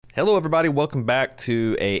Hello, everybody. Welcome back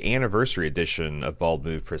to a anniversary edition of Bald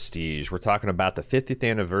Move Prestige. We're talking about the 50th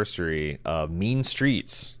anniversary of Mean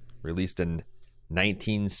Streets, released in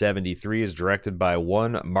 1973, is directed by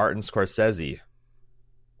one Martin Scorsese,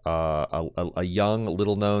 a young,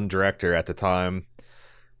 little-known director at the time.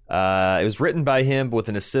 It was written by him with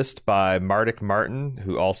an assist by Mardik Martin,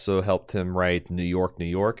 who also helped him write New York, New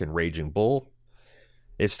York and Raging Bull.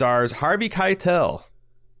 It stars Harvey Keitel,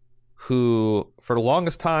 who for the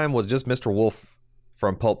longest time was just Mr. Wolf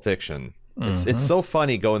from Pulp Fiction. It's so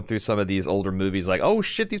funny going through some of these older movies like, oh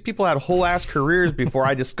shit, these people had whole ass careers before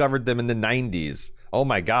I discovered them in the 90s. Oh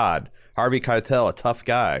my God. Harvey Keitel, a tough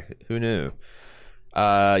guy. Who knew?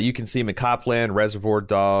 You can see him in Copland, Reservoir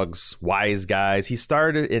Dogs, Wise Guys. He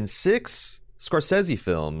starred in 6 Scorsese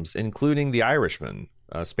films, including The Irishman,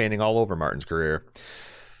 spanning all over Martin's career.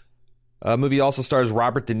 Movie also stars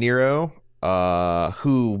Robert De Niro,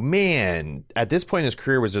 who, man, at this point in his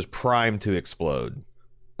career was just primed to explode.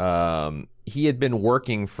 He had been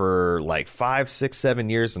working for like 5, 6, 7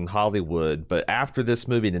 years in Hollywood, but after this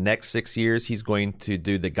movie, the next 6 years, he's going to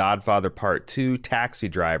do The Godfather Part 2, Taxi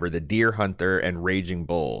Driver, The Deer Hunter, and Raging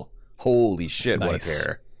Bull. Holy shit, nice. What a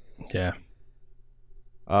pair. Yeah.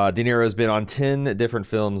 De Niro has been on 10 different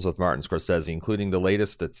films with Martin Scorsese, including the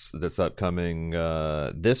latest that's upcoming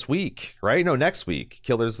this week, right? No, next week,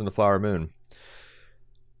 Killers in the Flower Moon.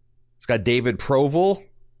 It's got David Proval,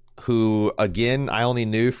 who, again, I only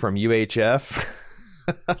knew from UHF.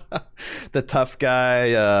 The tough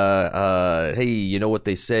guy, hey, you know what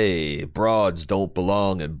they say, broads don't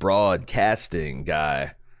belong in broadcasting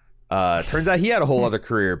guy. Turns out he had a whole other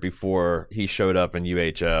career before he showed up in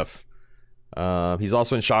UHF. He's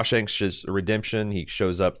also in Shawshank Redemption. He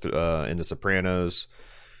shows up in The Sopranos.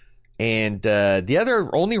 And the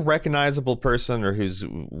other only recognizable person, or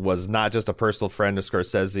was not just a personal friend of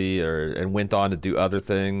Scorsese and went on to do other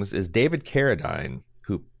things, is David Carradine,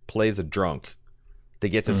 who plays a drunk that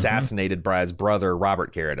gets assassinated by his brother,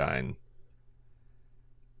 Robert Carradine.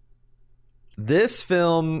 This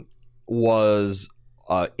film was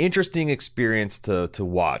an interesting experience to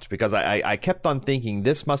watch because I kept on thinking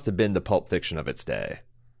this must have been the Pulp Fiction of its day.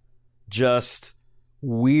 Just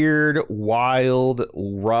weird, wild,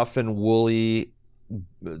 rough and woolly,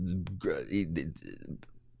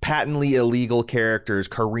 patently illegal characters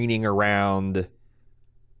careening around,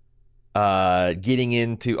 getting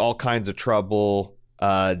into all kinds of trouble,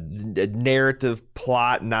 narrative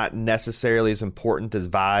plot not necessarily as important as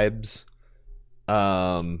vibes.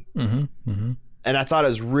 And I thought it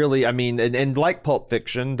was really, I mean, and like Pulp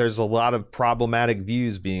Fiction, there's a lot of problematic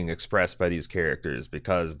views being expressed by these characters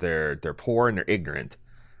because they're poor and they're ignorant.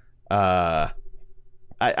 But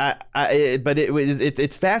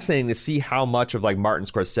it's fascinating to see how much of like Martin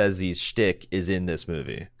Scorsese's shtick is in this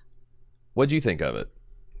movie. What do you think of it?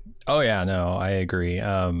 Oh yeah, no, I agree.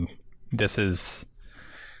 This is,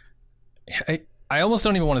 I almost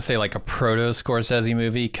don't even want to say like a proto Scorsese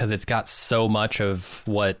movie because it's got so much of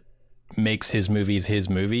what makes his movies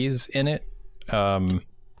in it. Do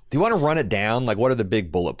you want to run it down? Like, what are the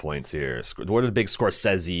big bullet points here? What are the big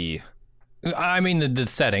Scorsese? I mean, the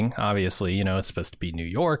setting, obviously, you know, it's supposed to be New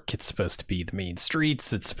York. It's supposed to be the mean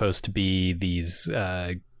streets. It's supposed to be these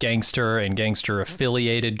gangster and gangster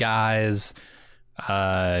affiliated guys,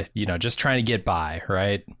 you know, just trying to get by,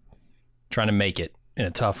 right? Trying to make it in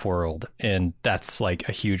a tough world. And that's like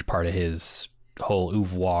a huge part of his whole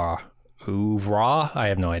oeuvre. I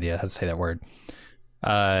have no idea how to say that word.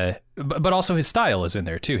 But also his style is in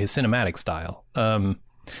there too, his cinematic style. There's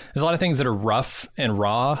a lot of things that are rough and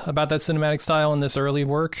raw about that cinematic style in this early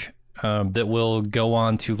work that will go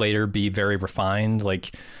on to later be very refined.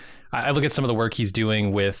 Like I look at some of the work he's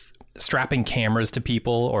doing with strapping cameras to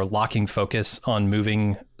people or locking focus on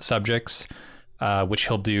moving subjects, which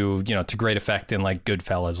he'll do, you know, to great effect in like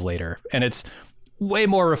Goodfellas later. And it's way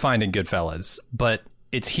more refined in Goodfellas, but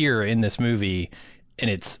it's here in this movie, and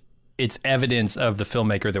it's evidence of the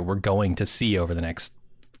filmmaker that we're going to see over the next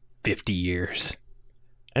 50 years.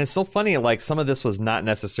 And it's so funny, like some of this was not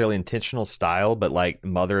necessarily intentional style, but like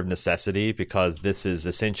mother of necessity, because this is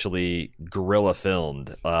essentially guerrilla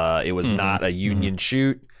filmed. It was not a union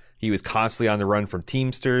shoot. He was constantly on the run from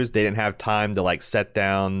Teamsters. They didn't have time to like set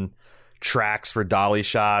down tracks for dolly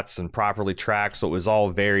shots and properly track, so it was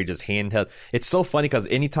all very just handheld. It's so funny because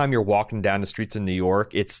anytime you're walking down the streets in New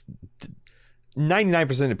York, it's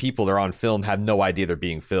 99% of people that are on film have no idea they're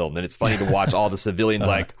being filmed, and it's funny to watch all the civilians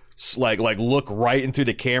like look right into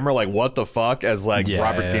the camera like what the fuck as like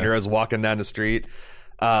Robert De Niro's walking down the street.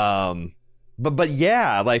 But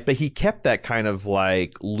he kept that kind of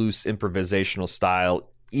like loose improvisational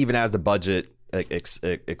style even as the budget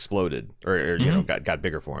exploded or you know got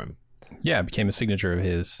bigger for him. Yeah, it became a signature of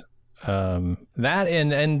his. That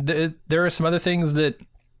and there are some other things that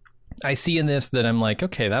I see in this that I'm like,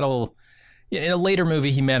 okay, that'll. In a later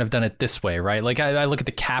movie, he might have done it this way, right? Like I look at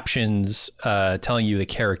the captions telling you the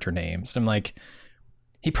character names, and I'm like,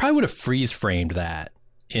 he probably would have freeze framed that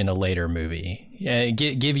in a later movie.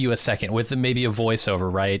 Give you a second with maybe a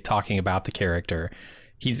voiceover, right, talking about the character.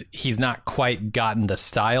 He's not quite gotten the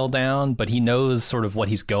style down, but he knows sort of what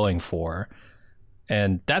he's going for.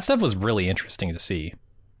 And that stuff was really interesting to see.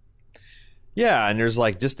 Yeah, and there's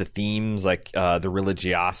like just the themes, like the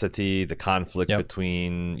religiosity, the conflict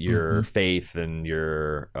between your faith and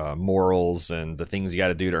your morals and the things you got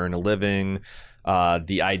to do to earn a living.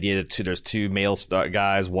 The idea that there's two male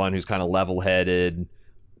guys, one who's kind of level-headed,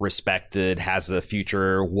 respected, has a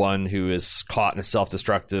future, one who is caught in a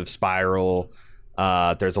self-destructive spiral.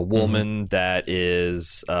 There's a woman that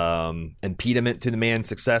is impediment to the man's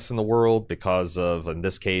success in the world because of, in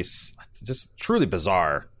this case, just truly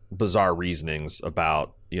bizarre reasonings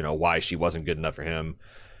about, you know, why she wasn't good enough for him.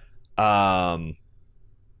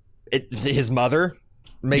 His mother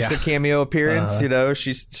makes a cameo appearance. You know,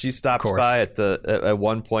 she stops by at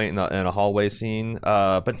one point in a hallway scene.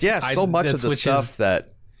 But yeah, so much of the stuff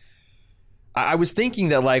that I was thinking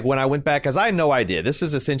that, like, when I went back, because I had no idea. This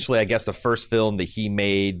is essentially, I guess, the first film that he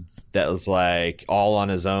made that was like all on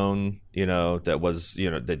his own. You know, that was,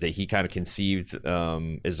 you know, that he kind of conceived.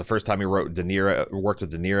 Is the first time he worked with De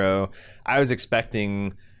Niro. I was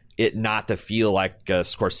expecting it not to feel like a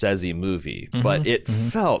Scorsese movie, but it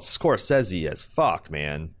felt Scorsese as fuck,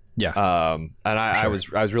 man. Yeah. And I was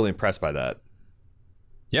really impressed by that.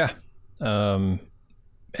 Yeah.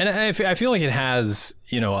 And I feel like it has,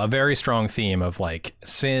 you know, a very strong theme of like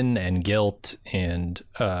sin and guilt, and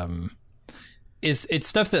it's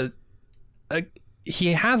stuff that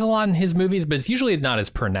he has a lot in his movies, but it's usually not as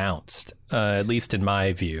pronounced, at least in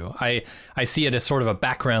my view. I see it as sort of a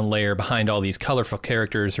background layer behind all these colorful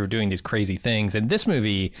characters who are doing these crazy things. And this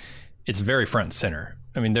movie, it's very front and center.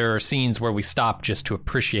 I mean, there are scenes where we stop just to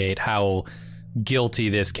appreciate how guilty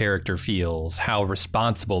this character feels, how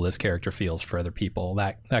responsible this character feels for other people,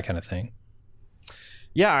 that kind of thing.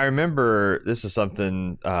 Yeah, I remember this is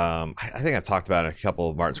something I think I've talked about in a couple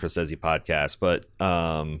of Martin Scorsese podcasts, but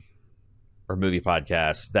or movie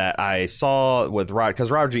podcasts that I saw with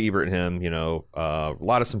because Roger Ebert and him, you know, a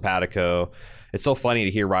lot of simpatico. It's so funny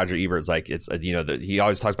to hear Roger Ebert's like, it's, you know, he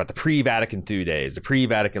always talks about the pre-Vatican II days, the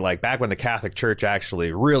pre-Vatican, like back when the Catholic Church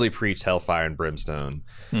actually really preached hellfire and brimstone.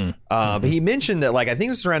 But he mentioned that, like, I think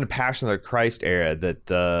it was around the Passion of the Christ era that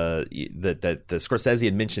that Scorsese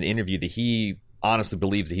had mentioned in an interview that he honestly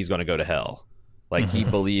believes that he's going to go to hell. Like he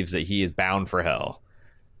believes that he is bound for hell.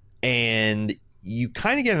 And you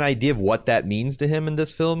kind of get an idea of what that means to him in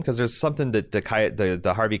this film, because there's something that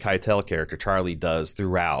the Harvey Keitel character Charlie does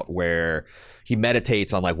throughout, where he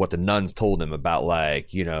meditates on like what the nuns told him about,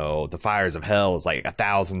 like, you know, the fires of hell is like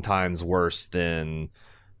 1,000 times worse than,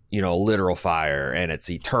 you know, literal fire, and it's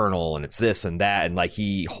eternal, and it's this and that, and like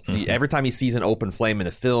he every time he sees an open flame in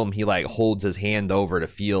a film, he like holds his hand over to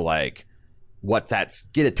feel like what that's,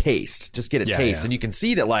 get a taste, just get a taste, and you can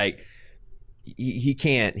see that like he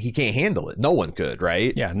can't handle it. No one could,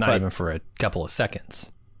 right? Yeah, not even for a couple of seconds.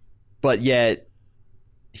 But yet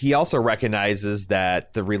he also recognizes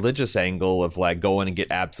that the religious angle of like going and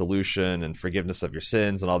get absolution and forgiveness of your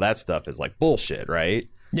sins and all that stuff is like bullshit, right?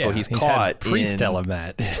 Yeah, so he's caught had priests tell him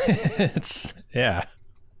that.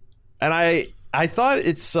 And I thought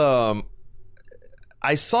it's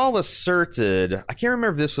I saw asserted, I can't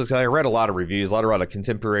remember if this was, because I read a lot of reviews, a lot of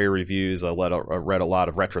contemporary reviews. I read a lot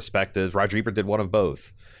of retrospectives. Roger Ebert did one of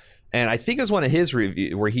both. And I think it was one of his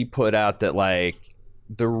reviews where he put out that like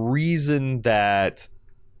the reason that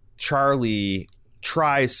Charlie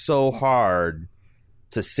tries so hard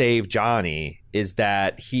to save Johnny is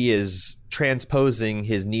that he is transposing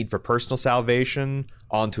his need for personal salvation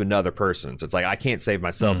onto another person. So it's like, I can't save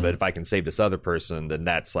myself, but if I can save this other person, then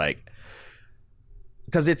that's like,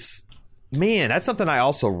 because it's, man, that's something I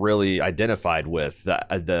also really identified with,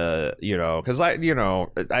 the you know, because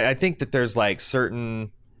I think that there's like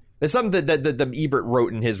certain, there's something that the Ebert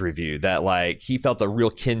wrote in his review that like he felt a real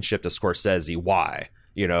kinship to Scorsese. Why?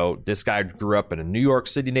 You know, this guy grew up in a New York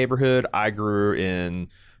City neighborhood. I grew in,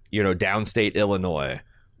 you know, downstate Illinois.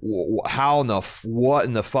 How in what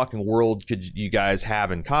in the fucking world could you guys have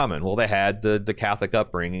in common? Well, they had the Catholic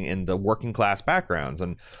upbringing and the working class backgrounds,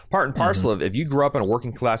 and part and parcel of, if you grew up in a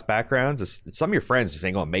working class background, some of your friends just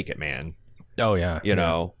ain't gonna make it, man. Oh yeah. You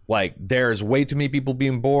know, like there's way too many people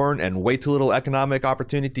being born and way too little economic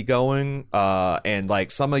opportunity going. And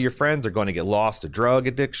like some of your friends are going to get lost to drug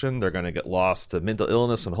addiction. They're going to get lost to mental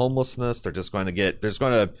illness and homelessness. They're just going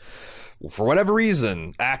to for whatever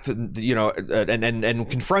reason, act, you know, and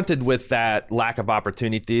confronted with that lack of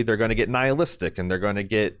opportunity, they're going to get nihilistic and they're going to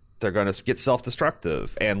get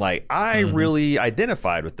self-destructive. And like, I really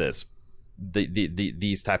identified with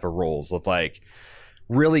these type of roles of like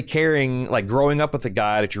really caring, like growing up with a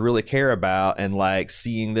guy that you really care about and like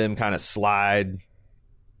seeing them kind of slide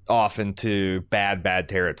off into bad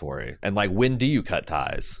territory. And like, when do you cut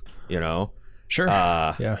ties, you know? Sure.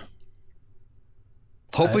 Yeah.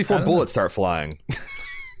 Hopefully before bullets start flying.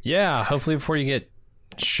 Yeah, hopefully before you get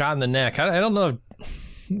shot in the neck. I don't know.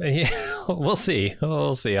 Yeah, we'll see. I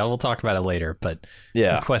will talk about it later, but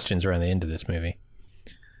yeah, questions around the end of this movie.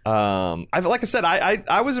 Like I said,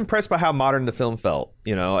 I was impressed by how modern the film felt.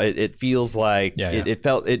 You know, it feels like it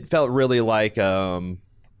felt really like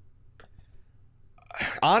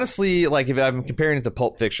honestly, like if I'm comparing it to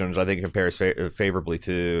Pulp Fiction, which I think it compares favorably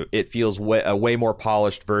to, it feels a way more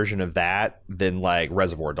polished version of that than like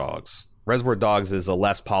Reservoir Dogs. Reservoir Dogs is a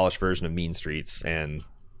less polished version of Mean Streets and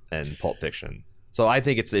Pulp Fiction. So I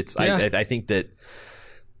think I think that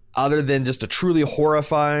other than just a truly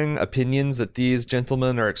horrifying opinions that these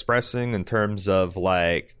gentlemen are expressing in terms of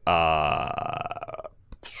like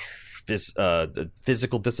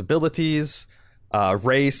physical disabilities,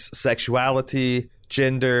 race, sexuality,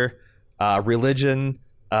 gender, religion,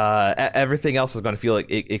 everything else is going to feel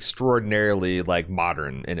like extraordinarily like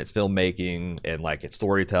modern in its filmmaking and like its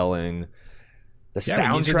storytelling. The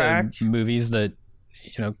soundtrack, these are the movies that,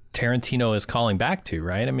 you know, Tarantino is calling back to,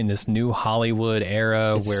 right? I mean, this new Hollywood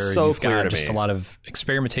era where you've got just a lot of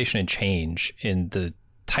experimentation and change in the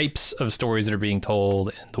types of stories that are being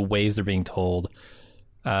told and the ways they're being told.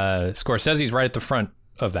 Scorsese's right at the front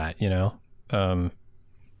of that, you know? And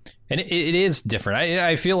it is different.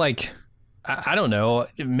 I feel like, I don't know,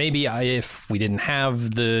 maybe if we didn't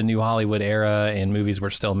have the new Hollywood era and movies were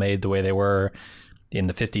still made the way they were in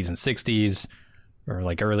the 50s and 60s or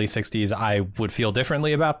like early 60s, I would feel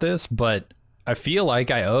differently about this. But I feel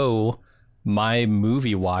like I owe my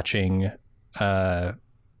movie watching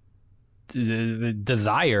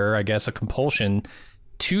desire, I guess, a compulsion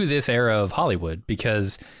to this era of Hollywood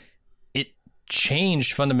because it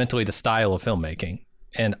changed fundamentally the style of filmmaking.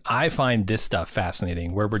 And I find this stuff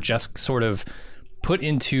fascinating, where we're just sort of put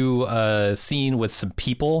into a scene with some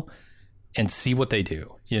people and see what they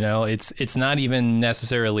do. You know, it's not even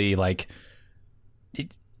necessarily like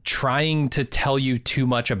trying to tell you too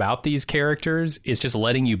much about these characters. It's just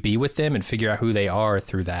letting you be with them and figure out who they are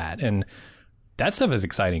through that. And that stuff is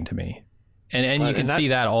exciting to me. And you can see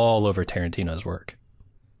that all over Tarantino's work.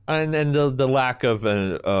 And the lack of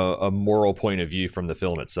a moral point of view from the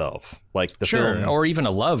film itself, like the film, or even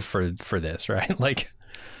a love for this, right? Like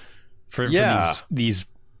for these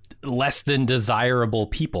less than desirable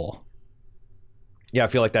people. Yeah, I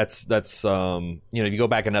feel like that's you know, if you go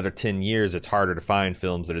back another 10 years, it's harder to find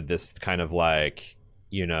films that are this kind of like,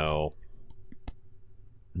 you know,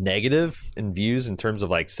 negative in views in terms of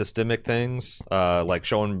like systemic things, like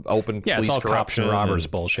showing open police it's all corruption, cops and robbers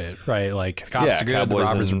bullshit, right? Like cops are good, the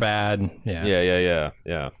robbers are bad. Yeah.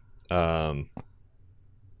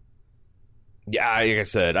 Like I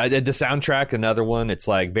said, I did the soundtrack. Another one, it's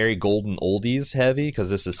like very golden oldies heavy because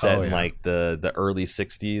this is set in like the early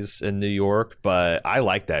 60s in New York. But I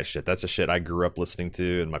like that shit. That's the shit I grew up listening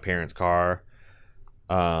to in my parents' car.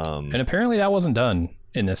 And apparently that wasn't done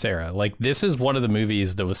in this era. Like this is one of the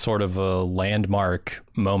movies that was sort of a landmark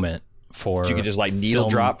moment for you could just like needle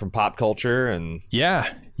drop from pop culture. And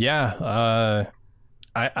it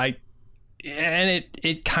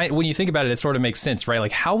kind of, when you think about it, it sort of makes sense, right?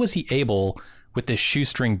 Like how was he able with this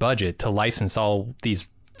shoestring budget to license all these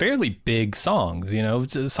fairly big songs, you know,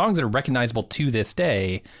 songs that are recognizable to this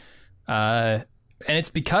day? And it's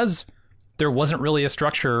because there wasn't really a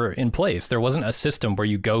structure in place. There wasn't a system where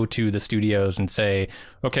you go to the studios and say,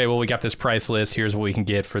 okay, well, we got this price list. Here's what we can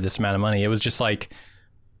get for this amount of money. It was just like,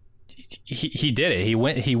 he did it.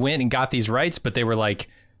 He went and got these rights, but they were like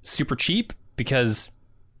super cheap because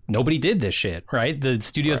nobody did this shit, right? The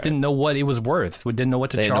studios didn't know what it was worth. Didn't know what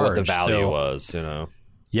to charge. They didn't know what the value was, you know?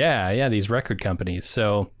 Yeah, these record companies.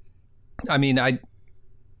 So, I mean,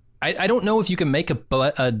 I don't know if you can make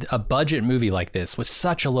a budget movie like this with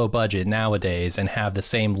such a low budget nowadays and have the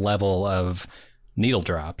same level of needle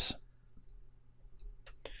drops.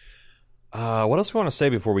 What else do we want to say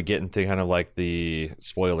before we get into kind of like the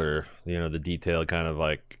spoiler, you know, the detailed kind of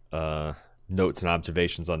like notes and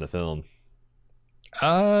observations on the film?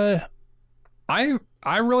 I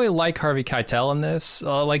I really like Harvey Keitel in this.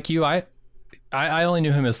 Like you, I only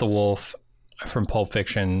knew him as the Wolf from Pulp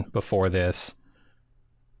Fiction before this,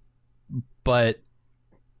 but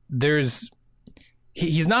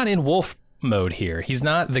he's not in Wolf mode here. He's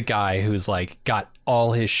not the guy who's like got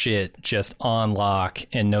all his shit just on lock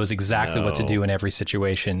and knows exactly what to do in every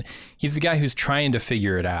situation. He's the guy who's trying to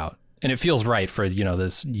figure it out, and it feels right for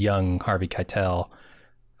this young Harvey Keitel.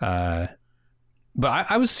 But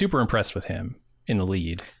I was super impressed with him in the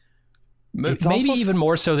lead. Maybe even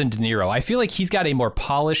more so than De Niro. I feel like he's got a more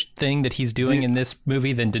polished thing that he's doing in this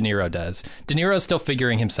movie than De Niro does. De Niro's still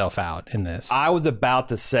figuring himself out in this. I was about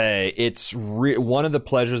to say, it's one of the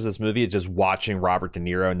pleasures of this movie is just watching Robert De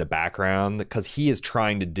Niro in the background, because he is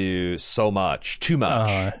trying to do so much, too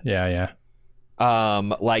much. Yeah.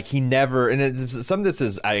 Like he never, and some of this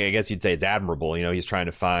is, I guess you'd say it's admirable. He's trying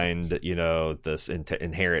to find, this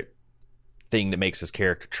inherent thing that makes his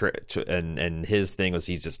character and his thing was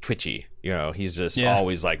he's just twitchy. He's just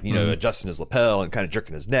always like adjusting his lapel and kind of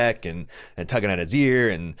jerking his neck and tugging at his ear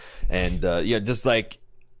and just like,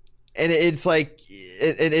 and it's like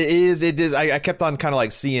it is I kept on kind of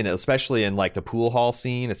like seeing it, especially in like the pool hall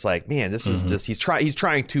scene. It's like, man, this is just he's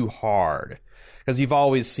trying too hard, because you've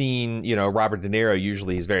always seen Robert De Niro,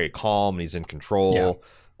 usually he's very calm and he's in control.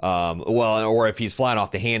 Or if he's flying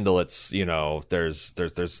off the handle, it's there's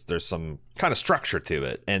some kind of structure to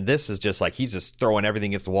it, and this is just like he's just throwing everything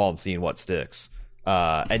against the wall and seeing what sticks.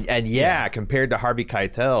 Compared to Harvey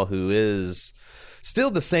Keitel, who is still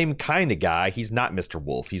the same kind of guy, he's not Mr.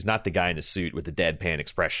 Wolf. He's not the guy in a suit with the deadpan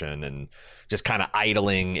expression and just kind of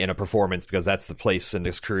idling in a performance because that's the place in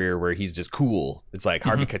his career where he's just cool. It's like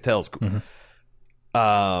Harvey Keitel's cool.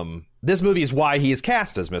 This movie is why he is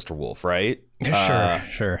cast as Mr. Wolf, right?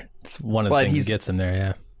 Sure. It's one of the things that gets him there,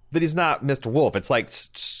 yeah. But he's not Mr. Wolf. It's like,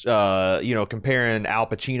 comparing Al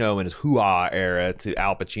Pacino in his hoo-ah era to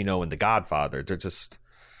Al Pacino in The Godfather.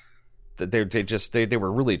 They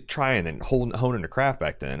were really trying and honing the craft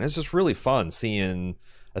back then. It's just really fun seeing,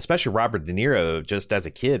 especially Robert De Niro, just as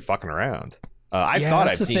a kid fucking around. I thought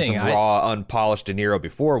I'd seen some raw, unpolished De Niro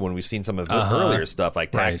before when we've seen some of the earlier stuff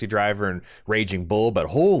like Taxi Driver and Raging Bull, but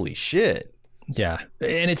holy shit. Yeah,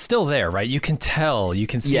 and it's still there, right? You can tell. You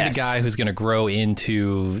can see the guy who's going to grow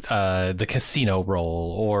into the casino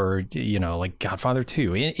role or, like Godfather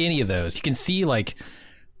 2, any of those. You can see like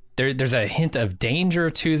there's a hint of danger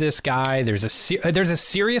to this guy. There's a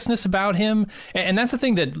seriousness about him. And that's the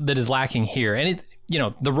thing that is lacking here. And it,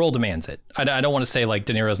 the role demands it. I don't want to say like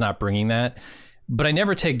De Niro's not bringing that, but I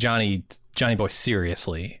never take Johnny Boy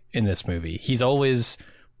seriously in this movie. He's always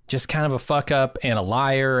just kind of a fuck up and a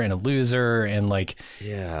liar and a loser. And like,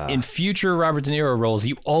 in future Robert De Niro roles,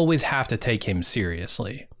 you always have to take him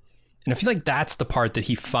seriously. And I feel like that's the part that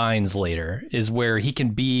he finds later, is where he can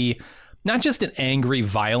be not just an angry,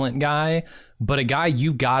 violent guy, but a guy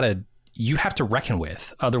you have to reckon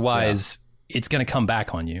with. Otherwise, it's going to come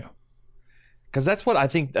back on you. Because that's what I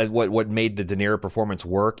think what made the De Niro performance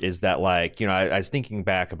work is that, like, I was thinking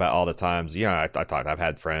back about all the times, I thought I've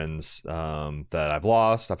had friends that I've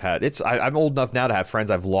lost. I'm old enough now to have friends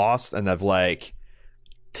I've lost, and I've like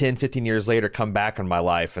 10, 15 years later come back in my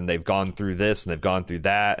life, and they've gone through this and they've gone through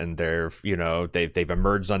that, and they're, they've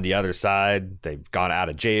emerged on the other side. They've gone out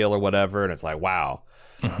of jail or whatever. And it's like, wow.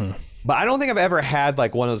 Mm-hmm. But I don't think I've ever had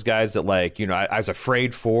like one of those guys that like, I was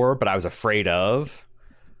afraid for, but I was afraid of.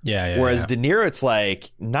 Whereas De Niro, it's like,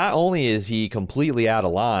 not only is he completely out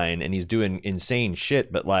of line and he's doing insane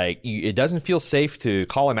shit, but like it doesn't feel safe to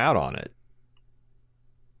call him out on it.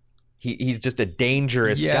 He's just a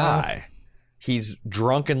dangerous guy. He's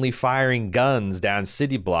drunkenly firing guns down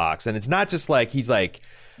city blocks, and it's not just like he's like,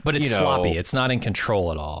 but it's sloppy. It's not in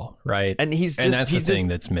control at all, right? And that's the thing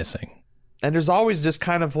that's missing. And there's always just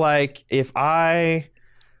kind of like,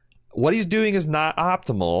 what he's doing is not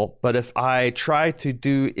optimal, but if I try to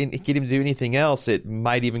get him to do anything else, it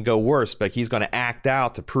might even go worse. But he's going to act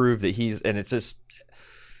out to prove that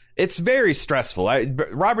it's very stressful.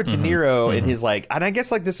 Robert De Niro in his like, and I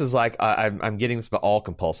guess like this is like, I'm getting this about all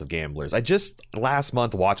compulsive gamblers. I just last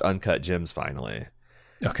month watched Uncut Gems finally.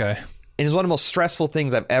 Okay. And it's one of the most stressful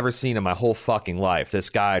things I've ever seen in my whole fucking life.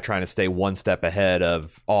 This guy trying to stay one step ahead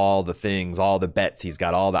of all the things, all the bets he's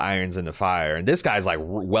got, all the irons in the fire. And this guy's like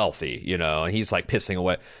wealthy, and he's like pissing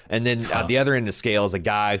away. And then at the other end of the scale is a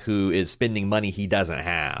guy who is spending money he doesn't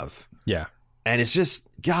have. Yeah. And it's just,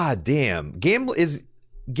 God damn.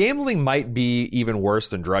 Gambling might be even worse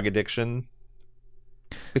than drug addiction.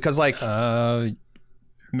 Because like,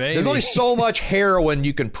 maybe. There's only so much heroin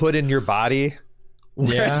you can put in your body.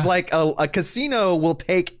 Whereas like a casino will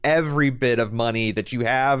take every bit of money that you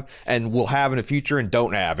have and will have in the future and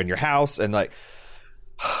don't have in your house. And like,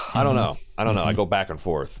 I don't know. I go back and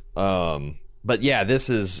forth. But yeah,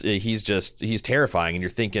 he's terrifying. And you're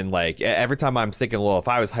thinking, like, every time I'm thinking, well, if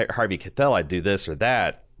I was Harvey Keitel, I'd do this or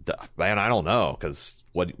that. Man, I don't know. Because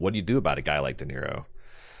what do you do about a guy like De Niro?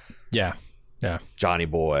 Yeah. Johnny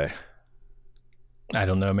boy. I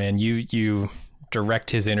don't know, man. You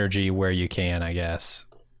direct his energy where you can, I guess.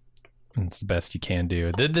 It's the best you can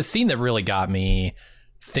do. The scene that really got me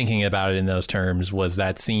thinking about it in those terms was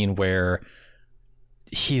that scene where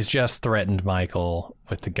he's just threatened Michael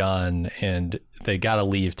with the gun and they got to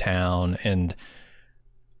leave town, and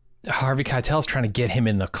Harvey Keitel's trying to get him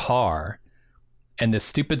in the car, and this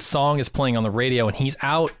stupid song is playing on the radio and he's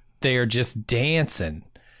out there just dancing,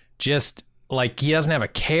 just like he doesn't have a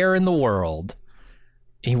care in the world.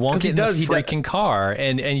 He won't get in the freaking car,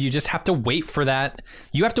 and you just have to wait for that.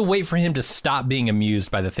 You have to wait for him to stop being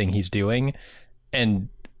amused by the thing he's doing and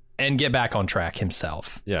get back on track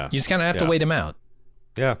himself. Yeah. You just kind of have to wait him out.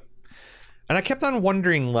 Yeah. And I kept on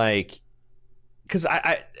wondering, like, because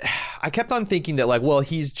I kept on thinking that, like, well,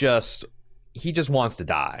 he just wants to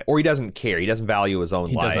die, or he doesn't care. He doesn't value his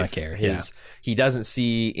own life. He does not care. He doesn't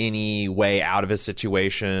see any way out of his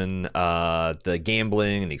situation. The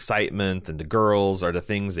gambling and the excitement and the girls are the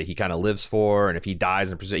things that he kind of lives for. And if he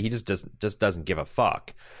dies in pursuit, he just doesn't give a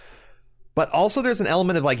fuck. But also there's an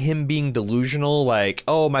element of, like, him being delusional, like,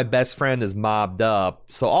 oh, my best friend is mobbed up,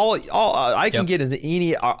 so all I can get is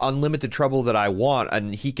any unlimited trouble that I want,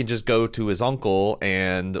 and he can just go to his uncle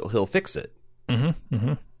and he'll fix it.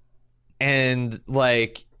 And,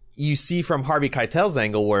 like, you see from Harvey Keitel's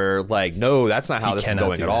angle where, like, no, that's not how this is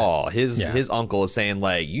going at all. His uncle is saying,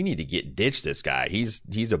 like, you need to ditch this guy.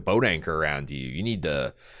 He's a boat anchor around you. Do you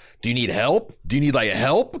need help? Do you need, like,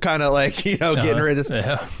 help? Kind of like, getting rid of this.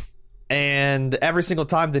 Yeah. And every single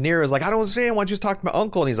time De Niro is like, I don't understand. Why don't you just talk to my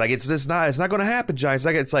uncle? And he's like, it's not going to happen, John. It's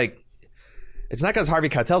not because Harvey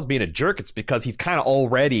Keitel's being a jerk. It's because he's kind of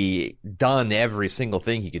already done every single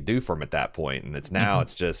thing he could do for him at that point. And it's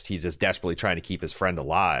just, he's just desperately trying to keep his friend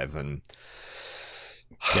alive. And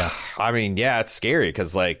yeah, I mean, yeah, it's scary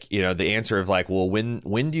because, like, the answer of, like, well,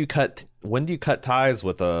 when do you cut ties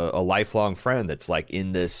with a lifelong friend that's, like,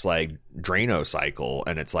 in this, like, Drano cycle?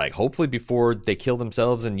 And it's like, hopefully before they kill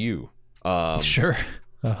themselves and you. Sure.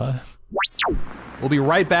 We'll be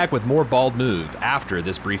right back with more Bald Move after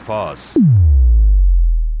this brief pause.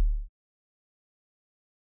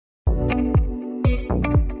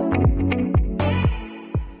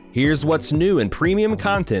 Here's what's new in premium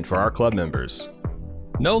content for our club members.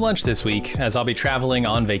 No lunch this week, as I'll be traveling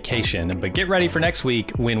on vacation, but get ready for next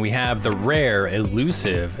week when we have the rare,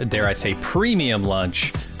 elusive, dare I say, premium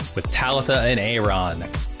lunch with Talitha and Aaron.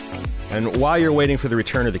 And while you're waiting for the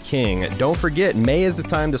return of the king, don't forget, May is the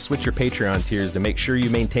time to switch your Patreon tiers to make sure you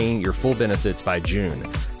maintain your full benefits by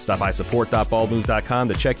June. Stop by support.baldmove.com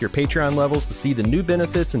to check your Patreon levels to see the new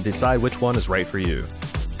benefits and decide which one is right for you.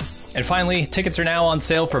 And finally, tickets are now on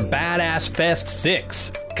sale for Badass Fest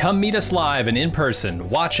 6. Come meet us live and in person,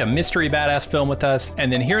 watch a mystery badass film with us,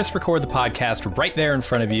 and then hear us record the podcast right there in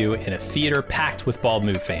front of you in a theater packed with Bald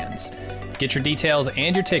Move fans. Get your details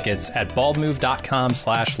and your tickets at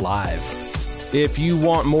baldmove.com/live. If you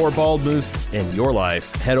want more Bald Move in your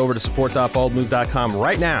life, head over to support.baldmove.com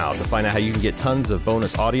right now to find out how you can get tons of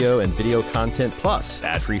bonus audio and video content plus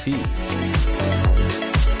ad-free feeds.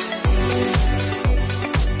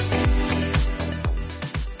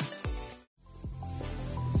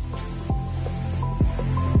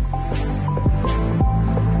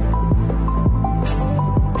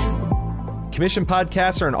 Commission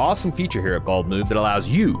podcasts are an awesome feature here at Bald Move that allows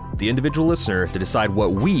you, the individual listener, to decide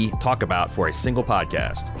what we talk about for a single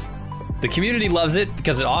podcast. The community loves it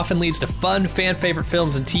because it often leads to fun, fan-favorite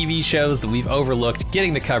films and TV shows that we've overlooked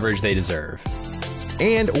getting the coverage they deserve.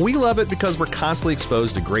 And we love it because we're constantly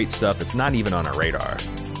exposed to great stuff that's not even on our radar.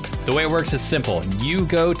 The way it works is simple. You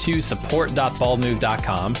go to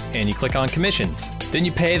support.baldmove.com and you click on commissions. Then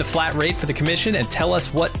you pay the flat rate for the commission and tell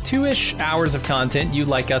us what 2-ish hours of content you'd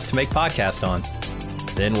like us to make podcast on.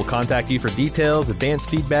 Then we'll contact you for details, advanced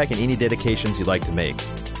feedback, and any dedications you'd like to make.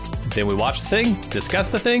 Then we watch the thing, discuss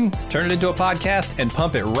the thing, turn it into a podcast, and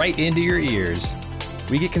pump it right into your ears.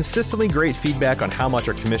 We get consistently great feedback on how much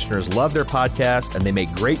our commissioners love their podcast, and they make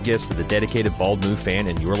great gifts for the dedicated Bald Move fan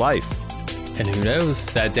in your life. And who knows,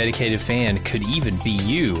 that dedicated fan could even be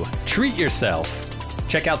you. Treat yourself.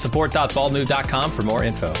 Check out support.baldmove.com for more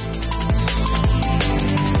info.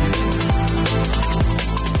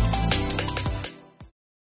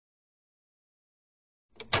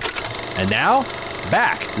 And now,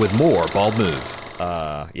 back with more Bald Move.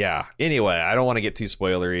 Yeah. Anyway, I don't want to get too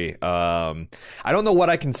spoilery. I don't know what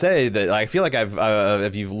I can say that I feel like I've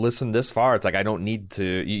if you've listened this far, it's like I don't need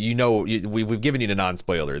to. We've given you the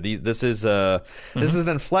non-spoiler. This is an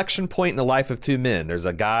inflection point in the life of two men. There's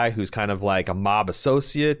a guy who's kind of like a mob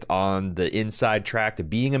associate on the inside track to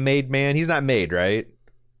being a made man. He's not made, right?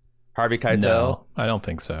 Harvey Keitel? No, I don't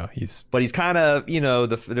think so. But he's kind of,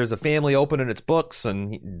 there's a family opening its books,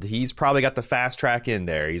 and he's probably got the fast track in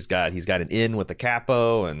there. He's got an in with the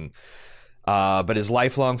capo, and but his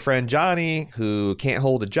lifelong friend Johnny, who can't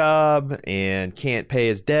hold a job and can't pay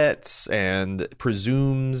his debts, and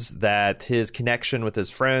presumes that his connection with his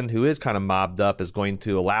friend, who is kind of mobbed up, is going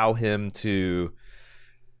to allow him to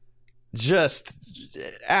just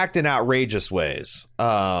act in outrageous ways.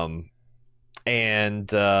 And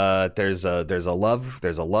there's a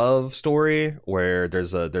love story where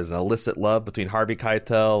there's an illicit love between Harvey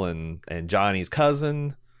Keitel and Johnny's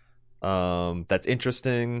cousin. That's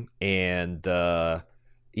interesting. And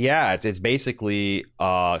it's basically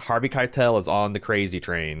Harvey Keitel is on the crazy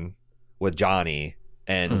train with Johnny,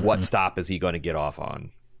 and what stop is he going to get off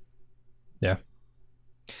on? Yeah.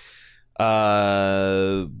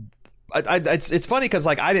 It's funny because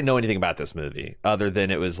like I didn't know anything about this movie other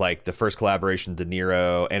than it was like the first collaboration De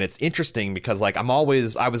Niro, and it's interesting because like I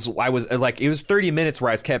was like, it was 30 minutes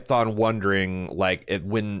where I kept on wondering like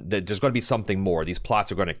when there's going to be something more. These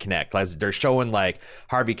plots are going to connect. Like, they're showing like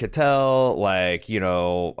Harvey Keitel like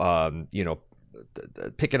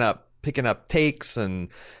picking up takes, and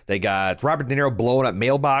they got Robert De Niro blowing up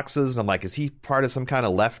mailboxes, and I'm like, is he part of some kind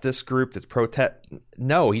of leftist group that's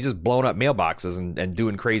No, he's just blowing up mailboxes and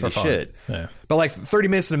doing crazy shit. Yeah. But like 30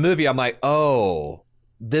 minutes in the movie, I'm like, oh,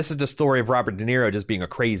 this is the story of Robert De Niro just being a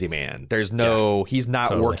crazy man. He's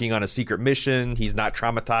not working on a secret mission. He's not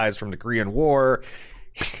traumatized from the Korean War.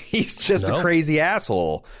 He's just a crazy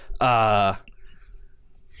asshole.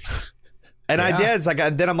 And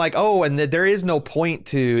then I'm like, oh, and there is no point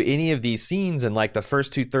to any of these scenes in like the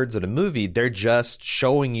first 2/3 of the movie. They're just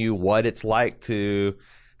showing you what it's like to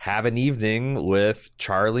have an evening with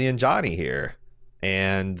Charlie and Johnny here,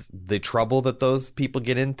 and the trouble that those people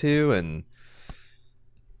get into. And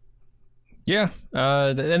yeah,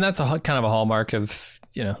 and that's a kind of a hallmark of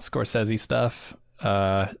Scorsese stuff.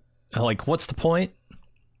 Like, what's the point?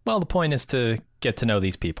 Well, the point is to get to know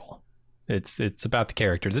these people. It's about the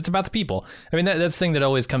characters. It's about the people. I mean, that's the thing that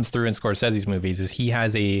always comes through in Scorsese's movies is he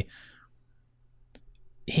has a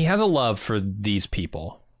love for these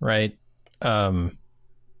people, right?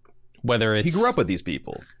 Whether it's... He grew up with these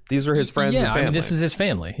people. These are his friends and family. I mean, this is his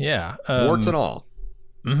family, yeah. Warts and all.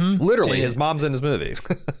 Mm-hmm. Literally, his mom's in his movie.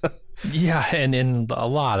 Yeah, and in a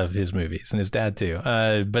lot of his movies, and his dad too.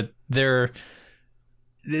 But they're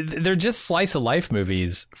just slice of life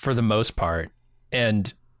movies for the most part,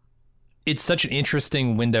 and it's such an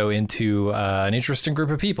interesting window into an interesting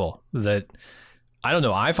group of people that, I don't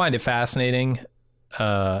know, I find it fascinating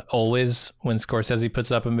always when Scorsese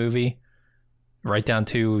puts up a movie, right down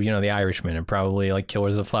to, The Irishman and probably like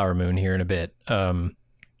Killers of the Flower Moon here in a bit.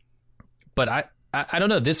 But I don't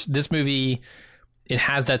know, this movie, it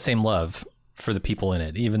has that same love for the people in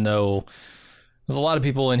it, even though there's a lot of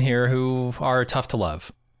people in here who are tough to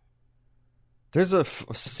love. There's a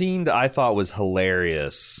scene that I thought was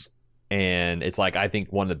hilarious, and it's like, I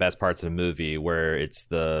think one of the best parts of the movie, where it's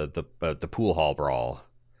the pool hall brawl.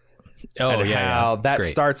 Oh, and how that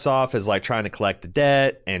starts off as like trying to collect the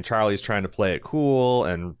debt, and Charlie's trying to play it cool,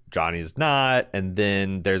 and Johnny's not. And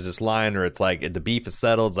then there's this line where it's like the beef is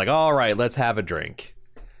settled. It's like, all right, let's have a drink.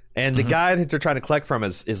 And the guy that they're trying to collect from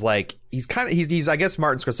is like, he's I guess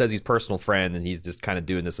Martin Scorsese's personal friend, and he's just kind of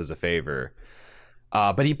doing this as a favor.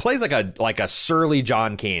 But he plays like a surly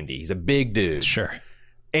John Candy. He's a big dude. Sure.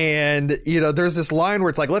 And, there's this line where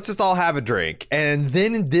it's like, let's just all have a drink. And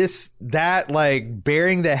then that like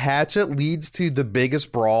bearing the hatchet leads to the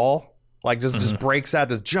biggest brawl. Like just breaks out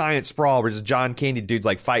this giant sprawl where just John Candy dudes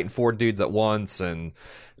like fighting 4 dudes at once. And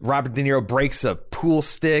Robert De Niro breaks a pool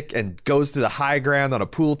stick and goes to the high ground on a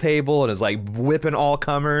pool table and is like whipping all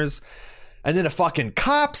comers. And then the fucking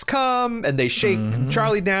cops come and they shake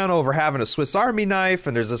Charlie down over having a Swiss Army knife,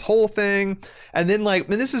 and there's this whole thing. And then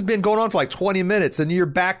this has been going on for like 20 minutes, and you're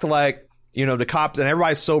back to like, the cops, and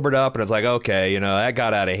everybody's sobered up, and it's like, okay, that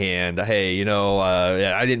got out of hand. Hey,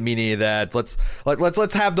 I didn't mean any of that.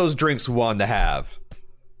 Let's have those drinks we wanted to have.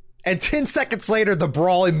 And 10 seconds later, the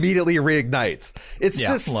brawl immediately reignites.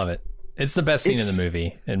 Just love it. It's the best scene in the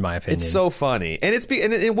movie, in my opinion. It's so funny. And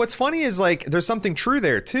and what's funny is like there's something true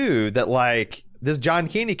there too, that like this John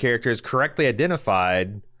Candy character has correctly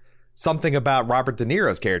identified something about Robert De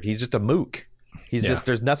Niro's character. He's just a mook. He's just,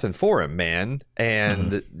 there's nothing for him, man.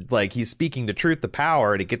 And like, he's speaking the truth, the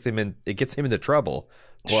power, and it gets him into trouble.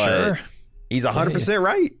 But Sure. he's 100%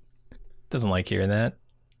 right. Doesn't like hearing that.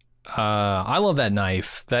 I love that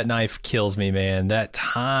knife. That knife kills me, man. That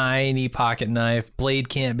tiny pocket knife. Blade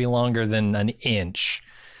can't be longer than an inch.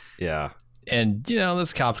 Yeah. And, you know,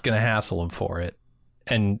 this cop's going to hassle him for it.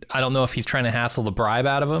 And I don't know if he's trying to hassle the bribe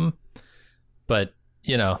out of him, but,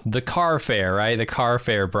 you know, the car fare, right? The car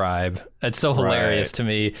fare bribe. That's so hilarious to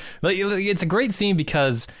me. Like, it's a great scene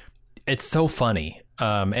because it's so funny.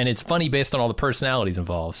 And it's funny based on all the personalities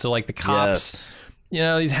involved. So, like, the cops, you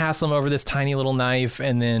know, he's hassling over this tiny little knife.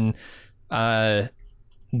 And then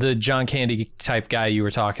the John Candy type guy you were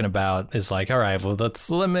talking about is like, all right, well,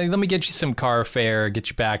 let me get you some car fare, get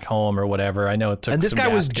you back home or whatever. I know it took. And this some guy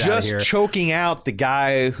gas was to get out of just here. choking out the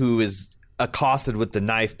guy who is accosted with the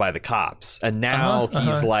knife by the cops, and now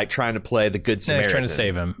he's like trying to play the good Yeah, Samaritan. he's trying to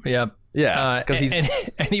save him. Yep. Yeah, because he's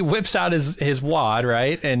and he whips out his wad,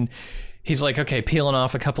 right? And he's like, okay, peeling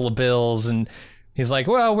off a couple of bills, and he's like,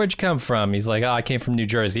 well, where'd you come from? He's like, oh, I came from New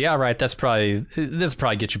Jersey. Yeah, right. This will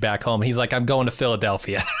probably get you back home. He's like, I'm going to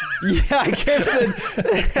Philadelphia. yeah, I can't.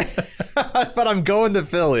 But I'm going to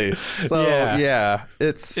Philly. So yeah,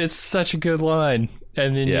 it's such a good line.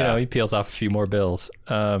 And then you know he peels off a few more bills.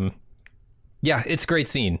 Yeah, it's a great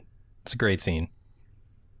scene. It's a great scene.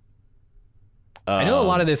 I know a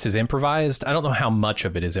lot of this is improvised. I don't know how much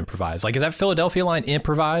of it is improvised. Like, is that Philadelphia line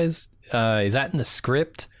improvised? Is that in the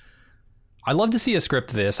script? I'd love to see a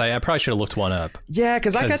script of this. I probably should have looked one up. Yeah,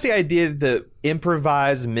 because I got the idea that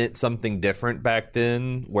improvise meant something different back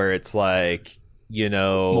then, where it's like, you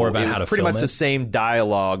know, more about it was how to pretty film much it. the same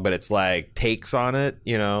dialogue, but it's like takes on it.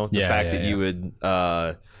 You know, the fact that you would,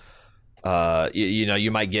 you know,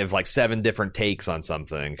 you might give like 7 different takes on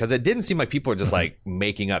something, because it didn't seem like people were just like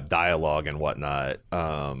making up dialogue and whatnot.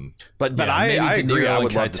 But I agree. I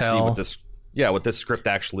would love to see what this script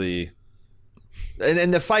actually.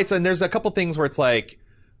 And the fights, and there's a couple things where it's like,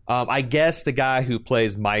 I guess the guy who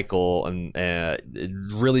plays Michael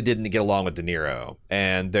and really didn't get along with De Niro,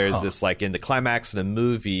 and there's this like in the climax of the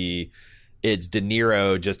movie, it's De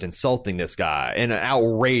Niro just insulting this guy in an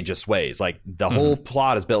outrageous ways. Like the whole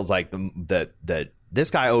plot is built like that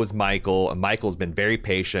this guy owes Michael, and Michael's been very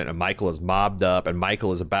patient, and Michael is mobbed up, and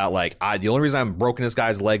Michael is about like, the only reason I'm broken this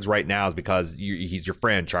guy's legs right now is because he's your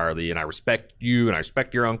friend, Charlie, and I respect you and I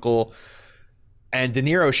respect your uncle. And De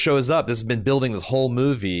Niro shows up. This has been building this whole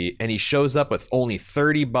movie, and he shows up with only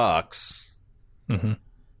 $30.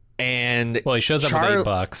 And well, he shows up with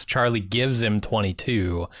 $8. Charlie gives him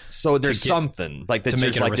 22. So there's something like that to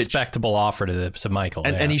make it like a respectable offer to Michael.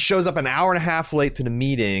 And he shows up an hour and a half late to the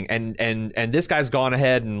meeting, and this guy's gone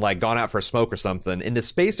ahead and like gone out for a smoke or something. In the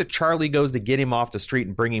space that Charlie goes to get him off the street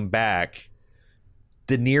and bring him back,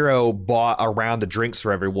 De Niro bought a round of drinks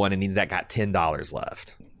for everyone, and he's got $10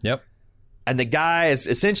 left. Yep. And the guy is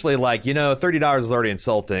essentially like, you know, $30 is already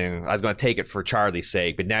insulting. I was going to take it for Charlie's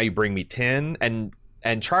sake, but now you bring me 10.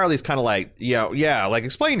 And Charlie's kind of like, yeah, like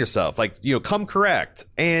explain yourself, like, you know, come correct.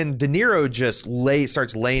 And De Niro just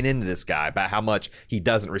starts laying into this guy about how much he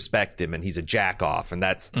doesn't respect him and he's a jack off. And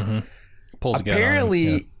that's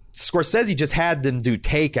apparently Scorsese just had them do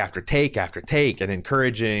take after take after take and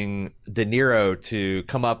encouraging De Niro to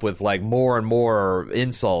come up with like more and more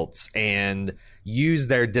insults and use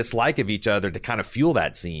their dislike of each other to kind of fuel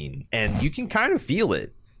that scene, and you can kind of feel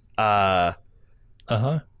it. The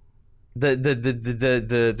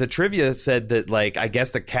trivia said that like I guess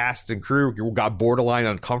the cast and crew got borderline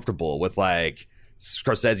uncomfortable with like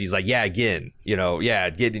Scorsese's like,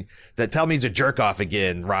 tell me he's a jerk off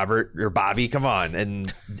again, Robert or Bobby, come on,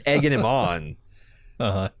 and egging him on.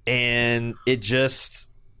 And it just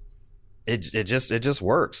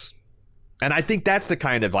works. And I think that's the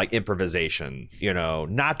kind of like improvisation, you know,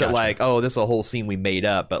 not that like, oh, this is a whole scene we made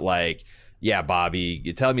up, but like, yeah, Bobby,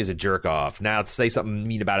 you tell me he's a jerk off. Now let's say something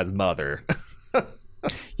mean about his mother.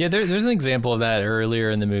 Yeah, there's an example of that earlier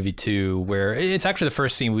in the movie too, where it's actually the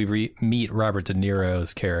first scene we meet Robert De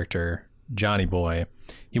Niro's character, Johnny Boy.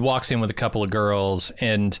 He walks in with a couple of girls,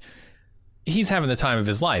 and he's having the time of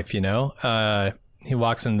his life, you know. He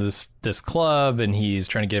walks into this club, and he's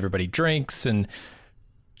trying to get everybody drinks, and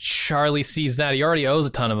Charlie sees that. He already owes a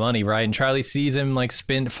ton of money, right? And Charlie sees him like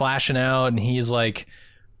flashing out, and he's like,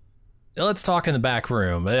 let's talk in the back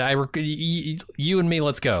room. You and me,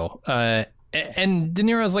 let's go. And De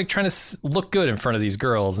Niro's like trying to look good in front of these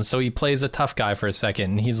girls, and so he plays a tough guy for a second,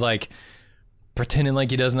 and he's like pretending like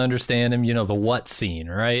he doesn't understand him. You know, the what scene,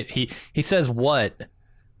 right? He says what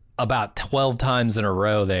about 12 times in a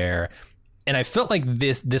row there, and I felt like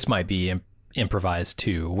this might be improvised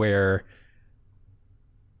too, where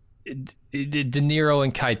De Niro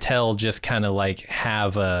and Keitel just kind of like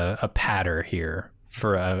have a patter here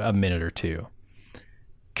for a minute or two,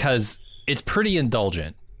 because it's pretty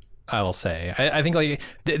indulgent, I will say. I think like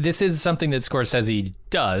this is something that Scorsese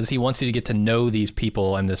does. He wants you to get to know these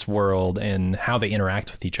people and this world and how they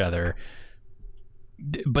interact with each other.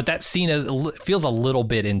 But that scene feels a little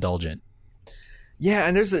bit indulgent. Yeah,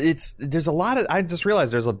 and there's a lot of, I just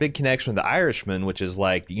realized there's a big connection with The Irishman, which is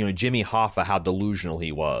like, you know, Jimmy Hoffa, how delusional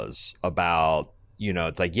he was about, you know,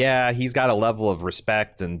 it's like, yeah, he's got a level of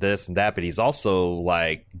respect and this and that, but he's also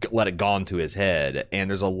like let it gone to his head. And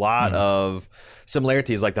there's a lot of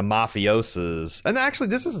similarities, like the mafiosos. And actually,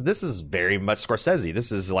 this is very much Scorsese.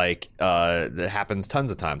 This is like that happens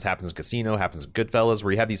tons of times. Happens in Casino, happens in Goodfellas,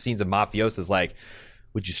 where you have these scenes of mafiosos like,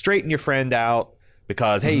 would you straighten your friend out?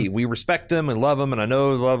 Because, hey, we respect him and love him, and I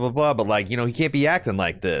know blah, blah, blah, but, like, you know, he can't be acting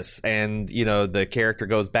like this. And, you know, the character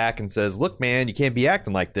goes back and says, look, man, you can't be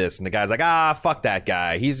acting like this. And the guy's like, fuck that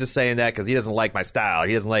guy. He's just saying that because he doesn't like my style.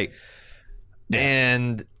 He doesn't like... Yeah.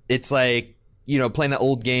 And it's like, you know, playing that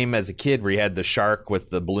old game as a kid where you had the shark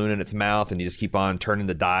with the balloon in its mouth and you just keep on turning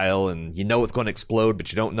the dial and you know it's going to explode,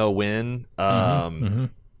 but you don't know when.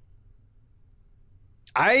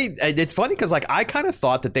 It's funny because like I kind of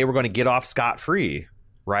thought that they were going to get off scot-free,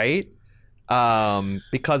 right?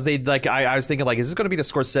 Because they like I was thinking like, is this going to be the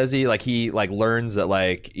Scorsese, like he like learns that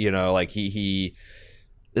like, you know, like he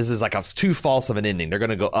this is like a too false of an ending. They're going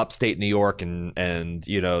to go upstate New York and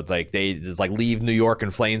you know, like they just like leave New York in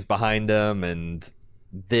flames behind them, and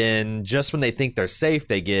then just when they think they're safe,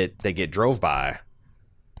 they get drove by.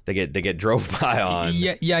 They get drove by on.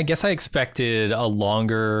 Yeah. I guess I expected a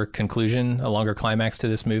longer conclusion, a longer climax to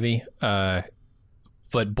this movie. But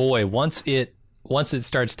boy, once it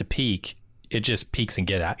starts to peak, it just peaks and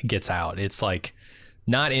gets out. It's like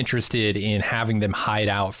not interested in having them hide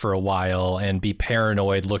out for a while and be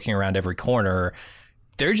paranoid, looking around every corner.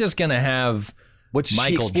 They're just gonna have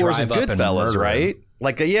Michael drive up and murder, right?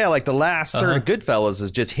 Like, yeah, like the last third of Goodfellas is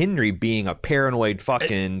just Henry being a paranoid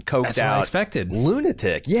fucking coked out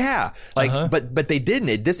lunatic. Yeah. Like, but they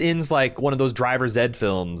didn't. This ends like one of those driver's ed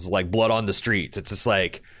films, like Blood on the Streets. It's just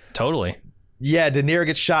like... Totally. Yeah, De Niro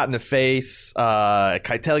gets shot in the face.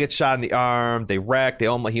 Keitel gets shot in the arm. They wreck. He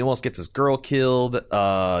almost gets his girl killed.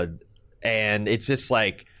 And it's just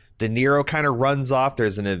like... De Niro kind of runs off.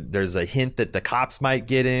 There's a hint that the cops might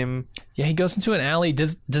get him. Yeah, he goes into an alley.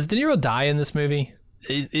 Does De Niro die in this movie?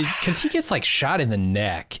 Because he gets like shot in the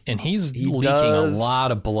neck and he's leaking a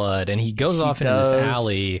lot of blood, and he goes off into this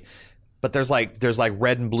alley. But there's like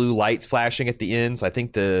red and blue lights flashing at the end, so I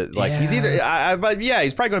think he's either but yeah,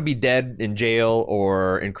 he's probably going to be dead in jail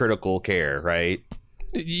or in critical care, right?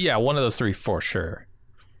 Yeah, one of those three for sure.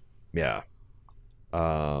 Yeah.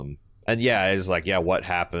 And yeah, it's like, yeah, what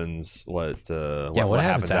happens? What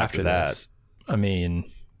happens after that? I mean,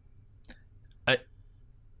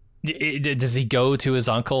 does he go to his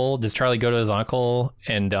uncle? Does Charlie go to his uncle,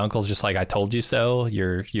 and the uncle's just like, "I told you so.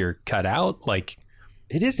 You're cut out." Like,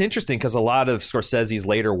 it is interesting because a lot of Scorsese's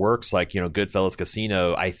later works, like, you know, Goodfellas,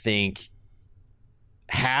 Casino, I think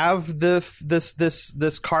have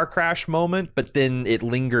this car crash moment, but then it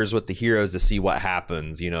lingers with the heroes to see what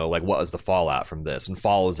happens, you know, like what was the fallout from this, and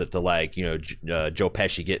follows it to like, you know, Joe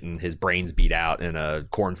Pesci getting his brains beat out in a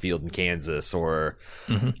cornfield in Kansas, or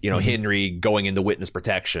you know, Henry going into witness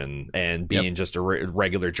protection and being just a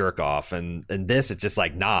regular jerk off, and this, it's just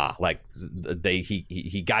like, nah, like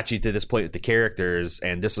he got you to this point with the characters,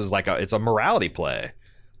 and this was like it's a morality play.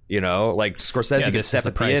 You know, like Scorsese gets step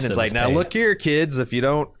at the end. It's like, now look here, kids, if you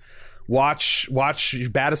don't watch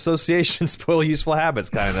bad associations spoil useful habits,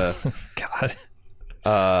 kind of.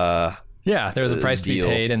 God. Yeah, there was a price to be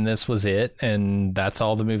paid, and this was it, and that's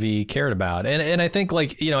all the movie cared about. And I think,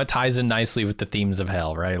 like, you know, it ties in nicely with the themes of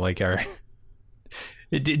hell, right? Like,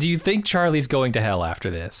 do you think Charlie's going to hell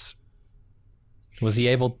after this? Was he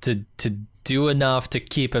able to do enough to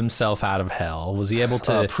keep himself out of hell? Was he able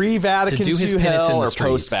to pre-Vatican to do his penance in the or streets?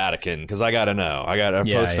 Post-Vatican? Because I gotta know. I got a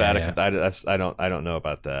post-Vatican. Yeah. I don't know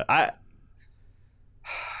about that. I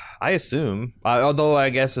assume, although I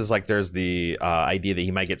guess is like there's the idea that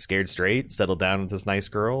he might get scared straight, settle down with this nice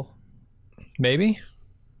girl. Maybe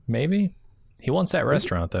he wants that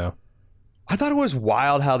restaurant though. I thought it was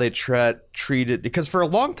wild how they treated, because for a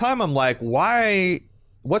long time I'm like,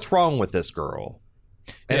 what's wrong with this girl?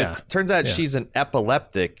 And it turns out she's an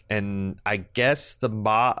epileptic, and I guess the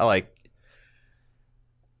like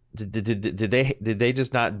did they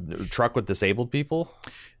just not truck with disabled people?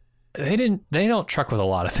 They don't truck with a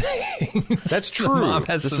lot of things. That's true. The mom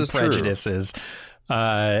has some prejudices.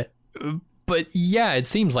 But yeah, it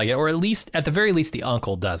seems like it, or at the very least, the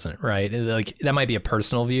uncle doesn't, right? Like that might be a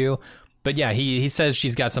personal view, but yeah, he says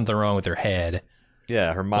she's got something wrong with her head.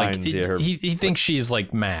 Yeah, her mind. Like, yeah, he thinks she's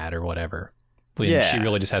like mad or whatever. When she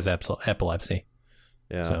really just has epilepsy.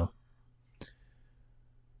 Yeah. So,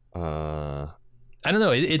 I don't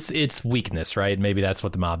know. It's weakness, right? Maybe that's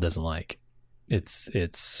what the mob doesn't like.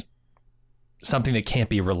 It's something that can't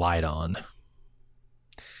be relied on.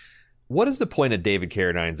 What is the point of David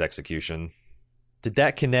Carradine's execution? Did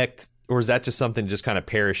that connect, or is that just something that just kind of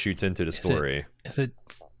parachutes into the story? Is it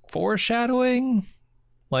foreshadowing?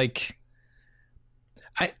 Like,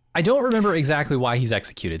 I don't remember exactly why he's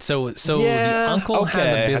executed. So the uncle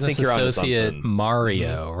has a business associate,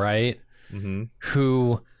 Mario, right? Mm-hmm.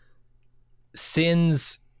 Who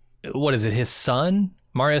sends, what is it, his son?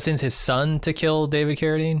 Mario sends his son to kill David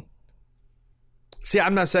Carradine? See,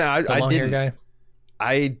 I'm not saying the long hair guy?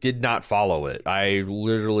 I did not follow it. I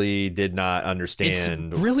literally did not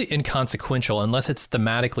understand. It's really inconsequential unless it's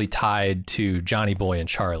thematically tied to Johnny Boy and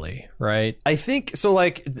Charlie, right? I think so.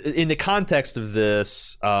 Like in the context of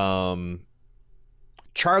this, Charlie's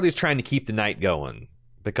trying to keep the night going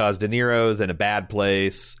because De Niro's in a bad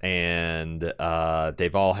place, and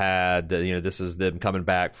they've all had. This is them coming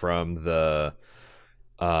back from the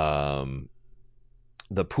pool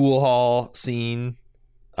hall scene.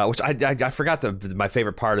 Which I forgot my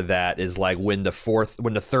favorite part of that is like when the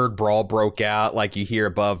third brawl broke out, like you hear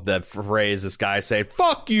above the phrase this guy say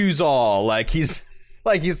 "fuck yous all," like he's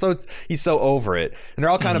so over it, and they're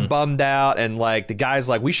all kind of bummed out, and like the guy's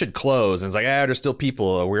like, we should close, and it's like, there's still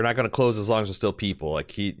people, we're not going to close as long as there's still people. Like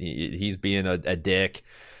he's being a dick,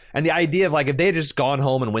 and the idea of like if they had just gone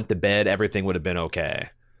home and went to bed, everything would have been okay.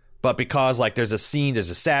 But because like there's a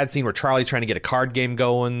sad scene where Charlie's trying to get a card game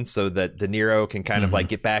going so that De Niro can kind of like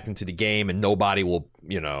get back into the game, and nobody will,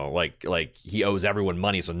 like he owes everyone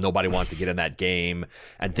money, so nobody wants to get in that game,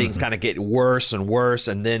 and things kind of get worse and worse,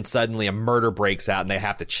 and then suddenly a murder breaks out and they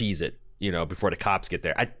have to cheese it, before the cops get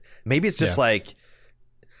there. Maybe it's just like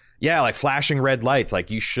flashing red lights.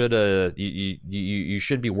 Like you should you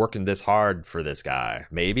should be working this hard for this guy,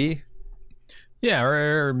 maybe. Yeah,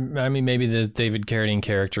 or I mean, maybe the David Carradine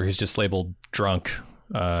character who's just labeled drunk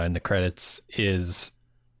in the credits is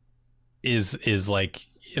like,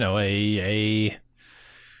 a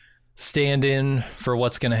stand-in for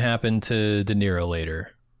what's going to happen to De Niro later.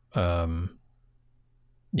 Yeah,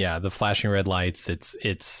 the flashing red lights,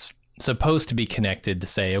 it's supposed to be connected to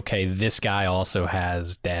say, okay, this guy also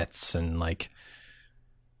has debts, and like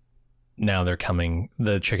now the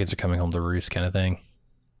chickens are coming home to roost kind of thing.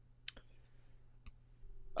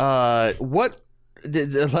 Let's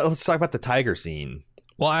talk about the tiger scene.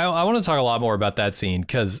 Well, I want to talk a lot more about that scene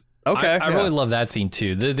because I really love that scene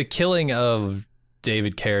too. The killing of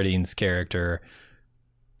David Carradine's character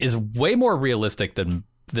is way more realistic than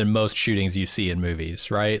most shootings you see in movies,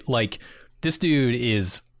 right? Like this dude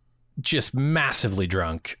is just massively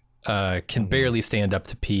drunk, can barely stand up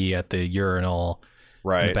to pee at the urinal,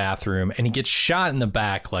 in the bathroom, and he gets shot in the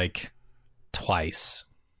back like twice.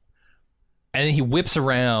 And then he whips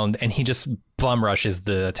around and he just bum rushes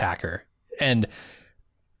the attacker. And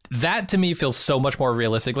that to me feels so much more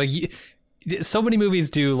realistic. Like so many movies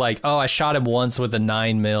do like, oh, I shot him once with a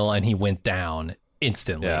 9mm and he went down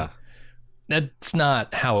instantly. Yeah. That's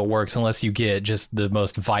not how it works unless you get just the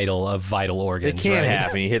most vital of vital organs. It can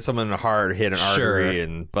happen. You hit someone in the heart, hit an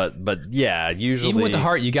artery, but yeah, usually even with the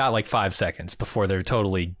heart, you got like 5 seconds before they're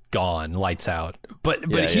totally gone, lights out. But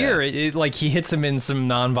here, it, like he hits him in some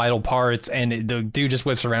non-vital parts, and the dude just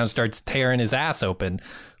whips around, and starts tearing his ass open.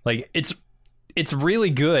 Like it's really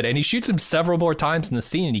good, and he shoots him several more times in the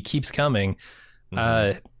scene, and he keeps coming.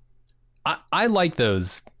 I like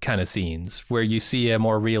those kind of scenes where you see a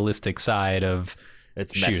more realistic side of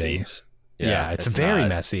shootings. Yeah, it's very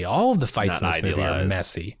messy. All of the fights in this movie are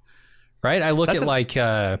messy, right? I look at like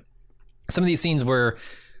some of these scenes where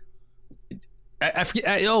I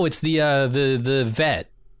forget. It's the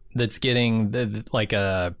vet that's getting like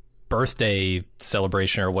a birthday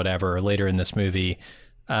celebration or whatever later in this movie,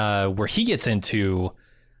 where he gets into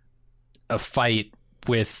a fight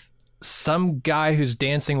with some guy who's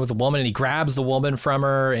dancing with a woman, and he grabs the woman from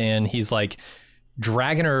her, and he's like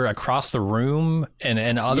dragging her across the room, and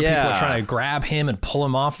other people are trying to grab him and pull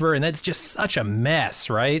him off of her, and that's just such a mess,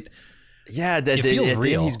 right? Yeah, it feels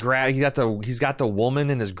real. He's got the woman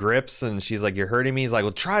in his grips, and she's like, "You're hurting me." He's like,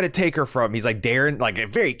 "Well, try to take her from." He's like daring, like a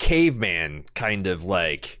very caveman kind of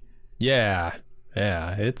like. Yeah,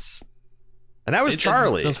 it's. And that was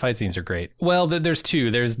Charlie. Those fight scenes are great. Well, there's two.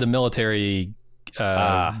 There's the military.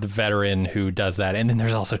 The veteran who does that, and then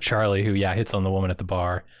there's also Charlie who hits on the woman at the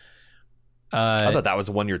bar. I thought that was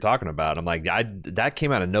the one you were talking about. I'm like, that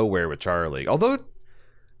came out of nowhere with Charlie. Although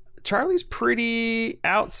Charlie's pretty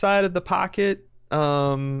outside of the pocket.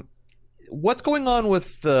 What's going on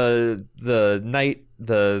with the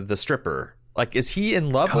stripper? Like, is he in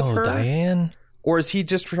love with her? Diane? Or is he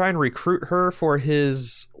just trying to recruit her for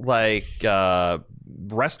his restaurant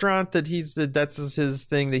that's his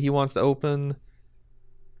thing that he wants to open?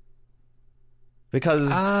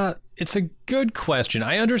 Because it's a good question.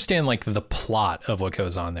 I understand like the plot of what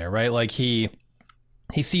goes on there, right? Like he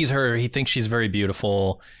sees her, he thinks she's very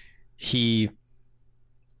beautiful. He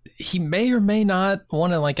may or may not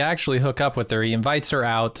want to like actually hook up with her. He invites her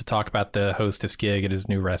out to talk about the hostess gig at his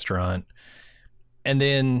new restaurant. And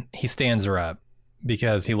then he stands her up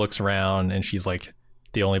because he looks around and she's like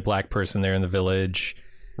the only black person there in the village.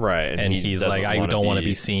 Right. And he's like, I don't want to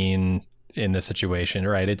be seen in this situation.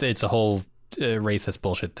 Right. It's a whole racist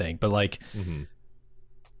bullshit thing. But like,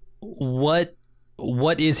 what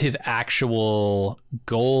is his actual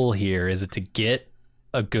goal here? Is it to get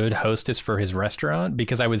a good hostess for his restaurant?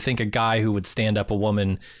 Because I would think a guy who would stand up a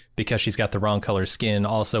woman because she's got the wrong color skin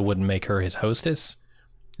also wouldn't make her his hostess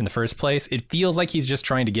in the first place. It feels like he's just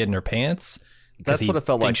trying to get in her pants. That's what it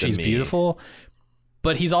felt like to me. She's beautiful,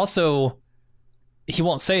 but he won't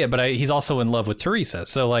say it, but he's also in love with Teresa.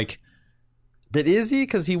 So like, but is he?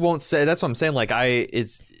 Because he won't say. That's what I'm saying. Like, why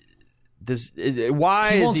is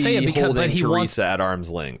he holding Teresa at arm's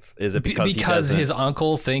length? Is it because his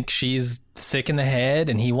uncle thinks she's sick in the head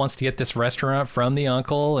and he wants to get this restaurant from the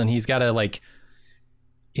uncle, and he's got to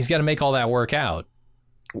make all that work out?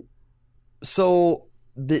 So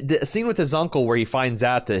the scene with his uncle where he finds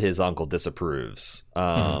out that his uncle disapproves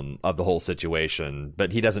of the whole situation,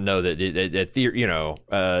 but he doesn't know that you've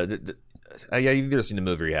either seen the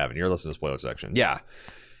movie or you haven't. You're listening to the spoiler section. Yeah.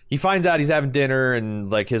 He finds out he's having dinner and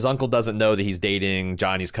like his uncle doesn't know that he's dating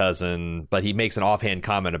Johnny's cousin, but he makes an offhand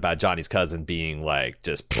comment about Johnny's cousin being like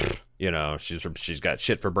just, she's got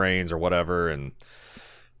shit for brains or whatever. And,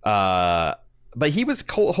 but he was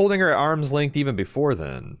holding her at arm's length even before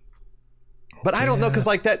then. But I don't know, because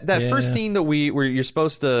like that first scene that where you're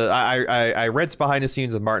supposed to, I read behind the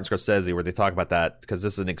scenes of Martin Scorsese where they talk about that, because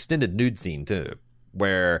this is an extended nude scene too,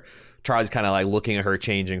 where Charlie's kind of like looking at her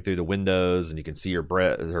changing through the windows, and you can see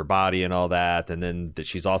her body and all that, and then that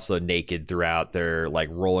she's also naked throughout. They're like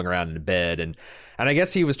rolling around in bed, and I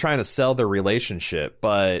guess he was trying to sell their relationship,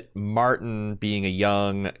 but Martin, being a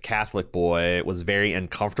young Catholic boy, was very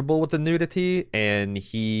uncomfortable with the nudity, and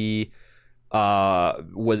he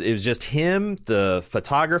it was just him, the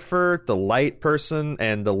photographer, the light person,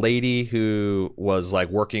 and the lady who was like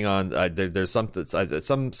working on there's some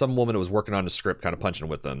woman who was working on the script, kind of punching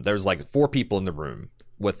with them. There's like 4 people in the room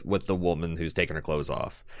with the woman who's taking her clothes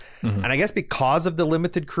off. And I guess because of the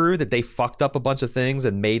limited crew that they fucked up a bunch of things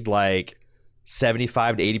and made like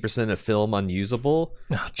 75 to 80% of film unusable.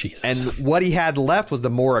 Oh, Jesus. And what he had left was the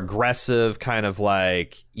more aggressive kind of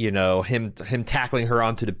like, him tackling her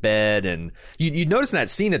onto the bed. And you notice in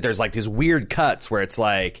that scene that there's like these weird cuts where it's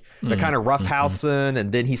like they're kind of roughhousing,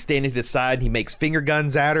 and then he's standing to the side and he makes finger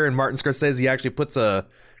guns at her, and Martin Scorsese actually puts a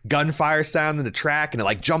gunfire sound in the track, and it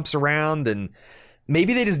like jumps around. And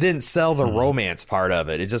maybe they just didn't sell the romance part of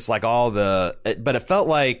it. It's just like but it felt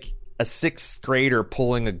like a 6th grader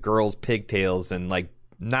pulling a girl's pigtails and like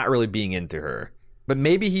not really being into her. But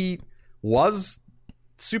maybe he was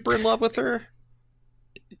super in love with her.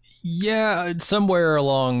 Yeah, somewhere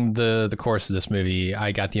along the course of this movie,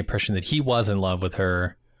 I got the impression that he was in love with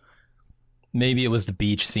her. Maybe it was the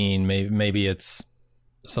beach scene. Maybe it's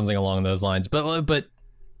something along those lines. But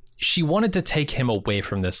she wanted to take him away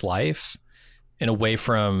from this life and away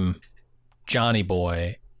from Johnny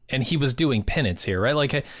Boy, and he was doing penance here, right?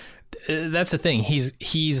 Like, that's the thing.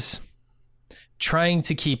 He's trying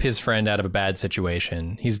to keep his friend out of a bad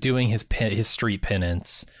situation. He's doing his street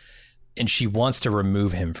penance, and she wants to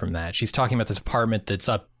remove him from that. She's talking about this apartment that's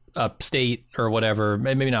upstate or whatever,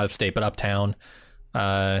 maybe not upstate, but uptown.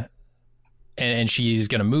 And she's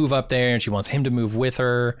going to move up there, and she wants him to move with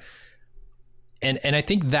her. And I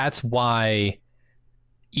think that's why,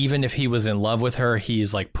 even if he was in love with her,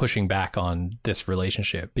 he's like pushing back on this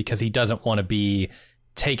relationship, because he doesn't want to be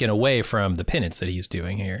taken away from the penance that he's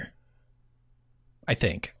doing here, I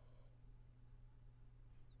think.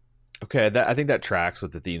 Okay, I think that tracks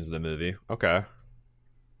with the themes of the movie. Okay.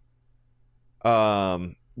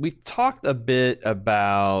 We talked a bit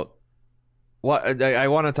about. Well, I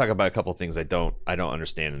want to talk about a couple of things I don't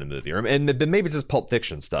understand in the movie, and maybe it's just Pulp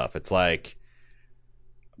Fiction stuff. It's like,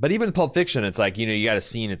 but even Pulp Fiction, it's like, you got a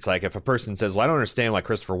scene. It's like if a person says, "Well, I don't understand why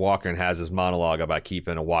Christopher Walken has his monologue about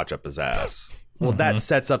keeping a watch up his ass." Well, that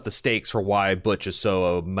sets up the stakes for why Butch is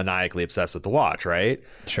so maniacally obsessed with the watch, right?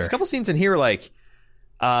 Sure. There's a couple scenes in here like,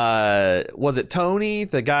 was it Tony,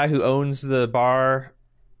 the guy who owns the bar,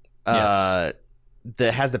 Yes.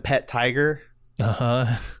 that has the pet tiger?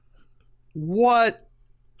 Uh-huh. What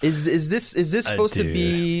is this supposed to Dude.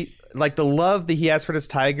 be like the love that he has for this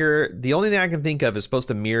tiger? The only thing I can think of is supposed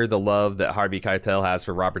to mirror the love that Harvey Keitel has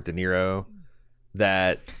for Robert De Niro.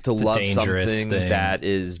 That to It's a love dangerous something thing. that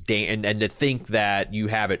is and to think that you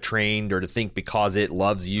have it trained, or to think because it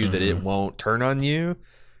loves you that it won't turn on you.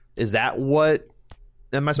 Is that what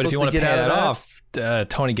am I But if supposed you to want to get pay out of that that? off,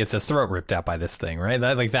 Tony gets his throat ripped out by this thing, right?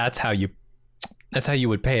 That's how you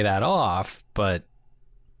would pay that off, but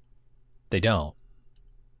they don't.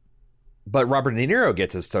 But Robert De Niro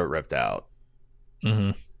gets his throat ripped out.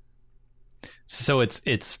 Mm-hmm. So it's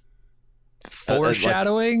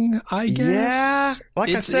foreshadowing, I guess. Yeah, like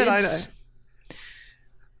I said,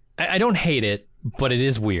 I don't hate it, but it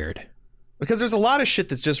is weird. because there's a lot of shit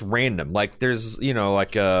that's just random. Like there's,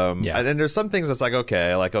 and there's some things that's like,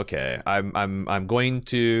 okay, I'm going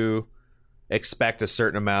to expect a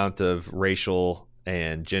certain amount of racial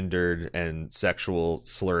and gendered and sexual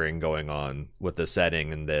slurring going on with the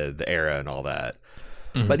setting and the era and all that.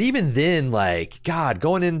 Mhm. But even then, like, God,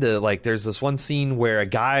 going into, like, there's this one scene where a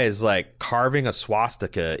guy is, like, carving a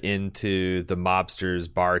swastika into the mobster's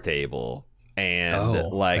bar table and, I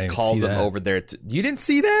like, didn't calls see him that. over there. You didn't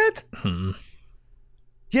see that? Hmm.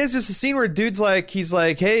 Yeah, it's just a scene where a dude's like, he's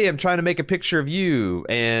like, hey, I'm trying to make a picture of you.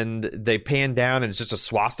 And they pan down and it's just a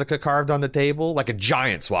swastika carved on the table, like a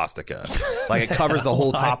giant swastika. Like it covers the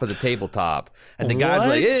whole top of the tabletop. And the guy's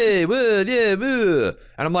like, What? hey, woo, yeah, woo.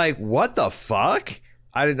 And I'm like, what the fuck?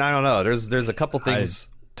 I don't know. There's a couple things.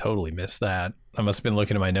 Totally missed that. I must have been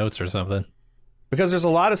looking at my notes or something. Because there's a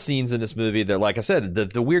lot of scenes in this movie that, like I said,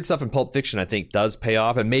 the weird stuff in Pulp Fiction, I think, does pay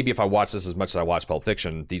off. And maybe if I watch this as much as I watch Pulp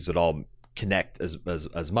Fiction, these would all connect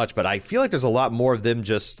as much. But I feel like there's a lot more of them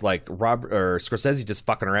just like Robert or Scorsese just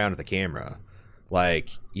fucking around with the camera, like,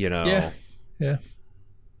 Yeah.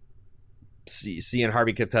 seeing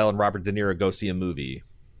Harvey Keitel and Robert De Niro go see a movie.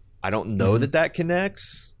 I don't know that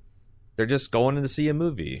connects. They're just going in to see a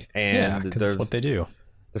movie, and because that's what they do.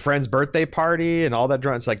 the friend's birthday party and all that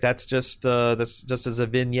drunk. It's like that's just as a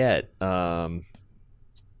vignette.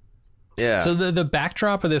 Yeah. So the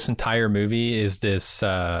backdrop of this entire movie is this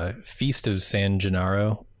Feast of San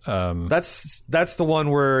Gennaro. That's the one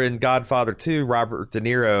where in Godfather 2, Robert De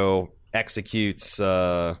Niro executes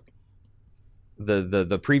the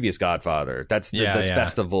previous Godfather. That's this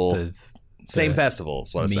festival. Same festival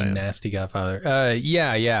is what I'm mean, saying. nasty Godfather.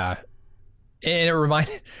 Yeah. And it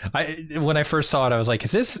reminded when I first saw it, I was like,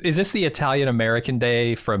 "Is this the Italian American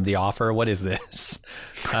Day from The Offer? What is this?"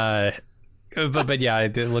 But yeah, I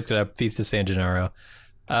looked it up. Feast of San Gennaro.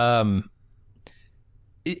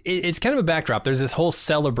 It's kind of a backdrop. There's this whole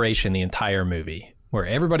celebration the entire movie where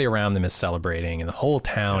everybody around them is celebrating and the whole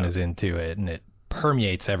town is into it, and it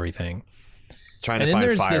permeates everything. Trying And to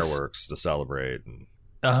then find there's fireworks to celebrate.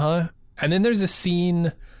 And then there's a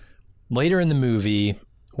scene later in the movie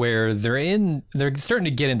where they're starting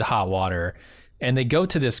to get into hot water, and they go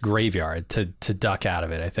to this graveyard to duck out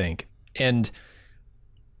of it, I think. And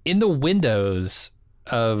in the windows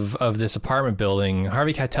of this apartment building,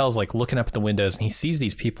 Harvey Keitel's like looking up at the windows, and he sees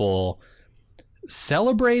these people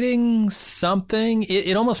celebrating something.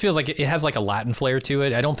 It almost feels like it has like a Latin flair to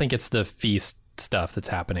it. I don't think it's the feast stuff that's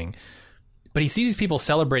happening. But he sees these people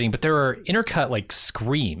celebrating, but there are intercut like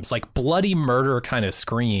screams, like bloody murder kind of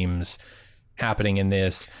screams happening in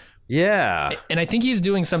this. Yeah. And I think he's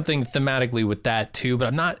doing something thematically with that too, but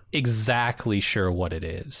I'm not exactly sure what it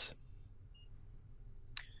is.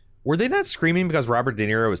 Were they not screaming because Robert De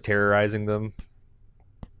Niro was terrorizing them?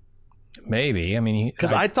 Maybe. I mean,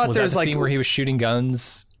 Because I thought was there's that the like scene where he was shooting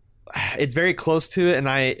guns. It's very close to it,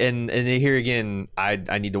 and here again, I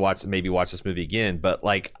need to watch this movie again. But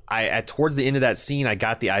like towards the end of that scene, I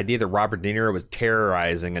got the idea that Robert De Niro was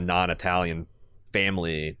terrorizing a non-Italian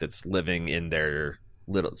family that's living in their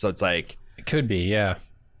little. So it's like It could be, yeah.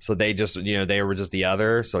 so they just they were just the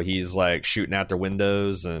other. So he's like shooting out their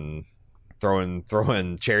windows and throwing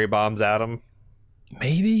cherry bombs at them.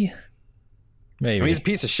 Maybe. I mean, he's a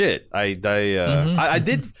piece of shit. I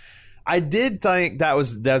did think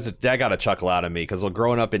that got a chuckle out of me because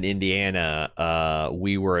growing up in Indiana,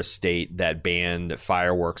 we were a state that banned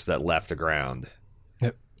fireworks that left the ground.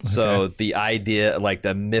 Yep. So the idea, like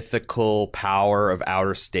the mythical power of out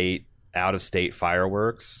of state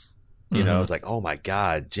fireworks, it's like, oh my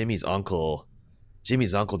God, Jimmy's uncle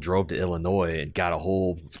drove to Illinois and got a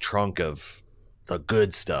whole trunk of the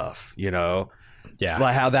good stuff, Yeah.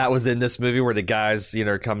 Like how that was in this movie where the guys,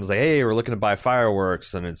 comes like, hey, we're looking to buy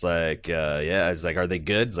fireworks. And it's like, yeah, it's like, are they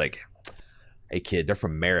good? It's like, hey, kid, they're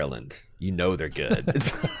from Maryland. You know they're good.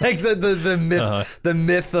 It's like the myth, the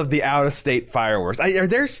myth of the out-of-state fireworks. Are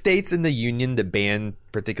there states in the union that ban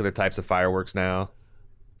particular types of fireworks now?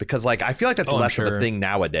 Because like I feel like that's less of a thing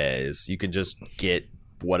nowadays. You can just get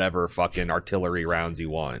whatever fucking artillery rounds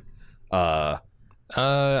you want. I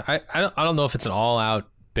don't know if it's an all-out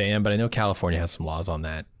ban, but I know California has some laws on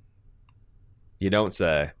that. You don't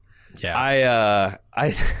say. Yeah.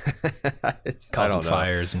 Causing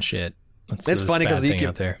fires and shit. It's funny because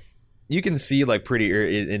you can see like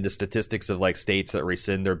pretty in the statistics of like states that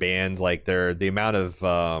rescind their bans, like the amount of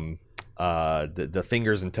the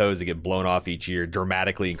fingers and toes that get blown off each year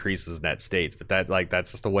dramatically increases in that states. But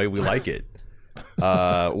that's just the way we like it.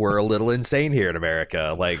 We're a little insane here in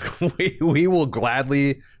America. Like we will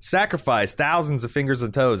gladly sacrifice thousands of fingers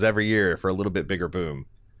and toes every year for a little bit bigger boom.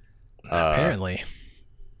 Apparently.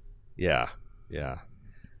 Yeah.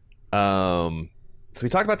 So we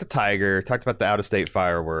talked about the tiger, talked about the out-of-state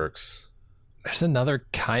fireworks. There's another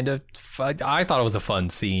kind of I thought it was a fun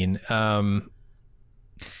scene.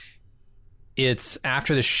 It's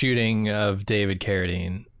after the shooting of David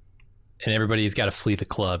Carradine, and everybody's got to flee the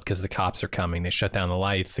club because the cops are coming. They shut down the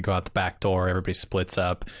lights. They go out the back door. Everybody splits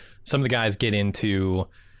up. Some of the guys get into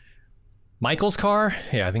Michael's car.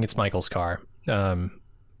 Yeah, I think it's Michael's car to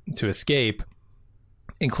escape,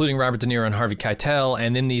 including Robert De Niro and Harvey Keitel,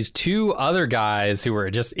 and then these two other guys who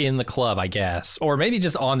were just in the club, I guess, or maybe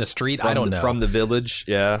just on the street. I don't know. From the village,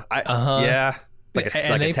 yeah. Yeah.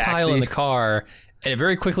 And they pile in the car, and it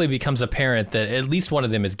very quickly becomes apparent that at least one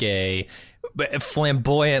of them is gay, but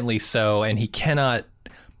flamboyantly so, and he cannot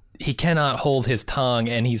hold his tongue,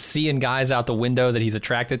 and he's seeing guys out the window that he's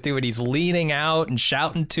attracted to, and he's leaning out and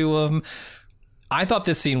shouting to them. I thought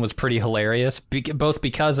this scene was pretty hilarious, both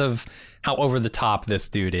because of how over the top this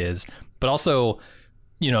dude is, but also,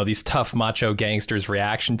 these tough macho gangsters'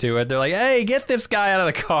 reaction to it. They're like, hey, get this guy out of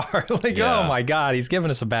the car. Like, oh my God, he's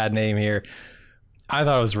giving us a bad name here. I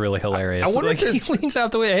thought it was really hilarious. I wonder if he leans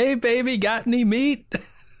out the way, hey, baby, got any meat?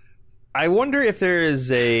 I wonder if there is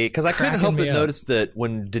because I couldn't help but notice that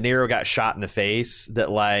when De Niro got shot in the face, that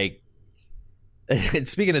like, and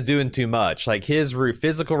speaking of doing too much, like his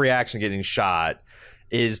physical reaction getting shot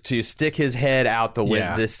is to stick his head out the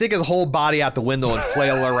window, to stick his whole body out the window and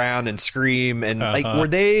flail around and scream. And like,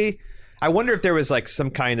 I wonder if there was like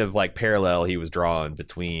some kind of like parallel he was drawing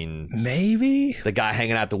between maybe the guy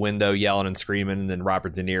hanging out the window yelling and screaming, and then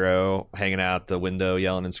Robert De Niro hanging out the window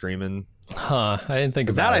yelling and screaming. I didn't think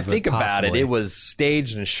about it. Now that I think about it, it was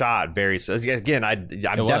staged and shot very. Again, I'm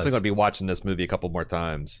definitely going to be watching this movie a couple more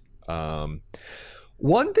times.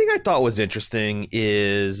 One thing I thought was interesting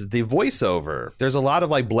is the voiceover. There's a lot of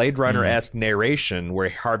like Blade Runner-esque narration where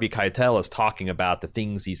Harvey Keitel is talking about the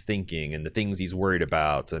things he's thinking and the things he's worried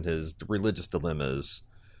about and his religious dilemmas.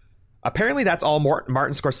 Apparently, that's all Martin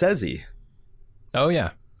Scorsese. Oh,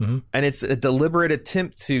 yeah. Mm-hmm. And it's a deliberate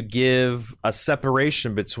attempt to give a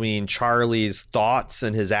separation between Charlie's thoughts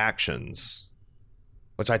and his actions,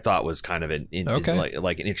 which I thought was kind of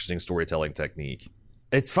like an interesting storytelling technique.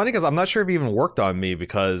 It's funny because I'm not sure if it even worked on me,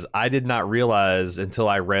 because I did not realize until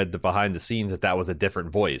I read the behind the scenes that was a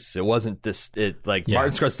different voice. It wasn't this. Martin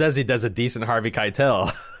Scorsese does a decent Harvey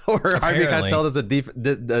Keitel, or Harvey Keitel does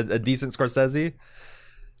a decent Scorsese.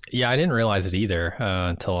 Yeah, I didn't realize it either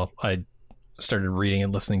until I started reading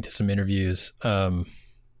and listening to some interviews.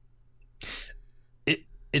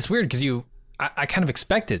 It's weird because I kind of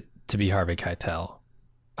expect it to be Harvey Keitel.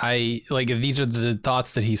 These are the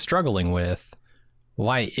thoughts that he's struggling with.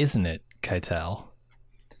 Why isn't it Keitel?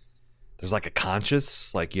 There's like a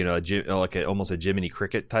conscious, almost a Jiminy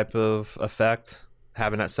Cricket type of effect,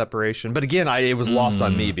 having that separation. But again, it was lost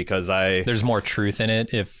on me because there's more truth in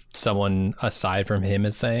it if someone aside from him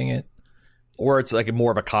is saying it, or it's like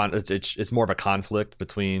more of a it's more of a conflict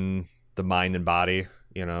between the mind and body.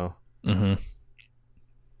 Mm-hmm.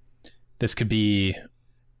 This could be.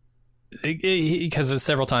 Because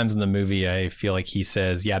several times in the movie, I feel like he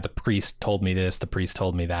says, yeah, the priest told me this, the priest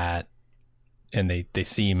told me that. And they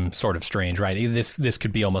seem sort of strange, right? This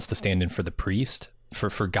could be almost a stand-in for the priest,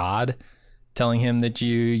 for God, telling him that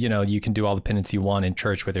you can do all the penance you want in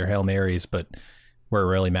church with your Hail Marys, but where it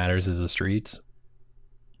really matters is the streets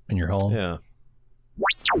and your home. Yeah.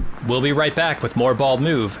 We'll be right back with more Bald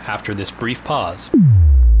Move after this brief pause.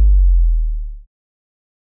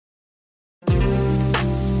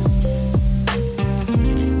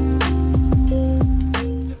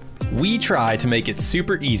 We try to make it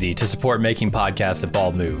super easy to support making podcasts at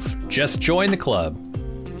Bald Move. Just join the club.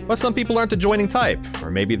 But some people aren't the joining type,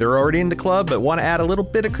 or maybe they're already in the club but want to add a little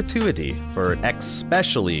bit of gratuity for an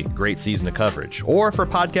especially great season of coverage, or for a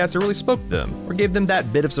podcast that really spoke to them, or gave them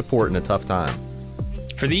that bit of support in a tough time.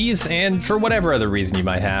 For these, and for whatever other reason you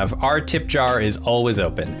might have, our tip jar is always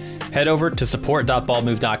open. Head over to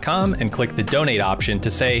support.baldmove.com and click the donate option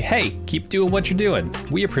to say, hey, keep doing what you're doing.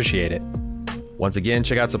 We appreciate it. Once again,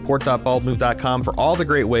 check out support.baldmove.com for all the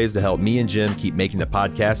great ways to help me and Jim keep making the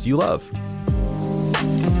podcast you love.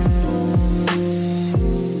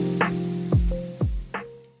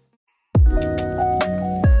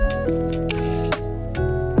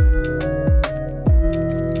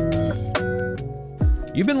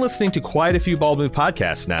 You've been listening to quite a few Bald Move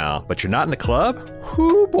podcasts now, but you're not in the club?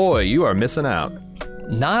 Whoo boy, you are missing out.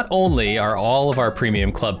 Not only are all of our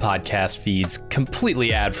premium club podcast feeds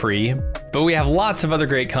completely ad-free, but we have lots of other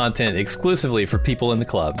great content exclusively for people in the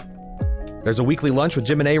club. There's a weekly lunch with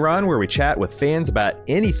Jim and Aaron where we chat with fans about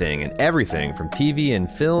anything and everything from TV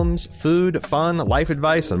and films, food, fun, life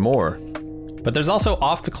advice, and more. But there's also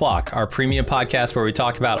Off the Clock, our premium podcast where we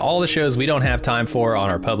talk about all the shows we don't have time for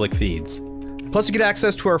on our public feeds. Plus, you get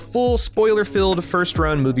access to our full spoiler-filled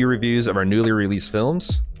first-run movie reviews of our newly released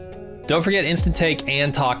films. Don't forget Instant Take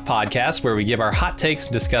and Talk podcasts, where we give our hot takes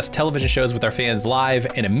and discuss television shows with our fans live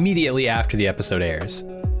and immediately after the episode airs.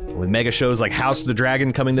 With mega shows like House of the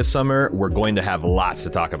Dragon coming this summer, we're going to have lots to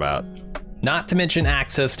talk about. Not to mention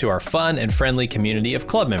access to our fun and friendly community of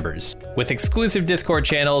club members, with exclusive Discord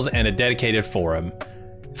channels and a dedicated forum.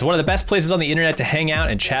 It's one of the best places on the internet to hang out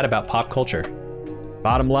and chat about pop culture.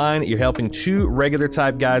 Bottom line, you're helping two regular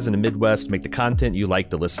type guys in the Midwest make the content you like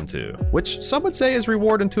to listen to, which some would say is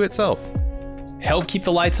reward unto itself. Help keep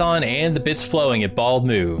the lights on and the bits flowing at Bald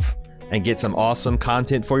Move. And get some awesome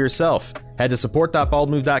content for yourself. Head to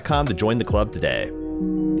support.baldmove.com to join the club today.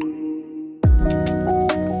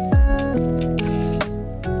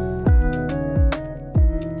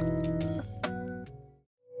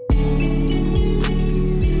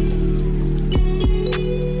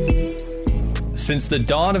 Since the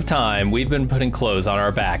dawn of time, we've been putting clothes on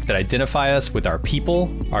our back that identify us with our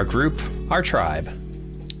people, our group, our tribe.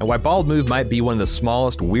 And while Bald Move might be one of the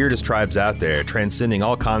smallest, weirdest tribes out there, transcending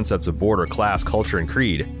all concepts of border, class, culture, and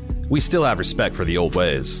creed, we still have respect for the old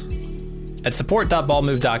ways. At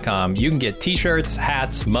support.baldmove.com, you can get t-shirts,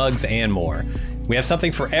 hats, mugs, and more. We have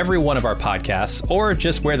something for every one of our podcasts, or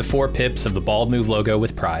just wear the 4 pips of the Bald Move logo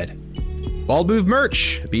with pride. Bald Move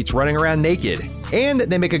merch beats running around naked, and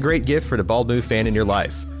they make a great gift for the Bald Move fan in your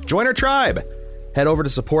life. Join our tribe! Head over to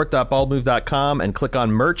support.baldmove.com and click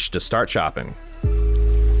on merch to start shopping.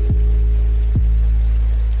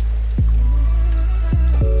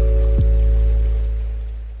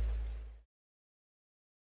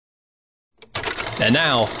 And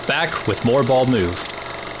now, back with more Bald Move.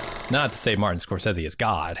 Not to say Martin Scorsese is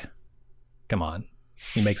God. Come on.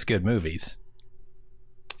 He makes good movies.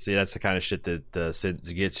 See, that's the kind of shit that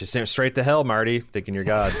gets you sent straight to hell, Marty, thinking you're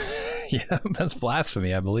God. Yeah, that's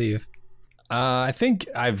blasphemy, I believe. I think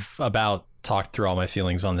I've about talked through all my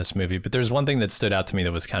feelings on this movie, but there's one thing that stood out to me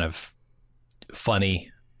that was kind of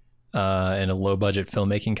funny in a low-budget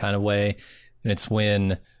filmmaking kind of way, and it's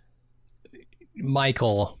when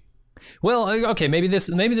Michael... Well, okay, maybe this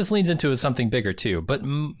leans into something bigger too, but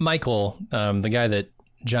Michael, the guy that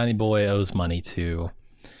Johnny Boy owes money to...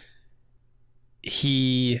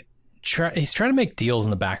 he's trying to make deals in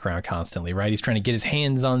the background constantly, right? He's trying to get his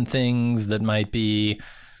hands on things that might be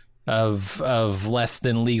of less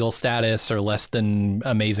than legal status or less than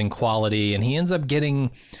amazing quality, and he ends up getting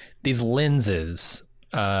these lenses,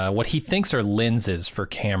 what he thinks are lenses for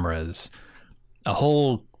cameras, a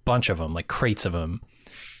whole bunch of them, like crates of them.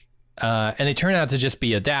 And they turn out to just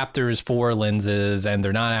be adapters for lenses, and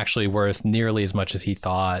they're not actually worth nearly as much as he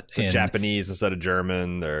thought. Japanese instead of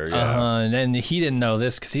German. And he didn't know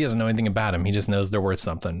this because he doesn't know anything about them. He just knows they're worth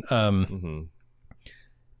something.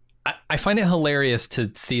 I find it hilarious to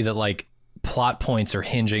see that like plot points are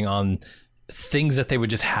hinging on things that they would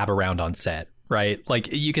just have around on set. Right? Like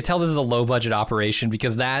you could tell this is a low budget operation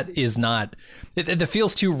because that is not, it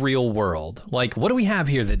feels too real world. Like, what do we have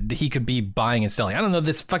here that he could be buying and selling? I don't know,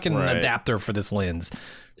 this fucking adapter for this lens.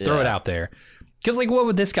 Throw it out there. Because like, what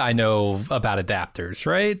would this guy know about adapters,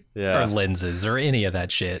 right? Yeah. Or lenses or any of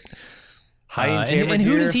that shit. High-end camera and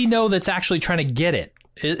who gear? does he know that's actually trying to get it?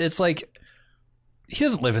 It's like, he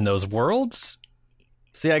doesn't live in those worlds.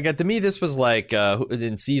 See, to me, this was like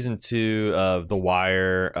in season 2 of The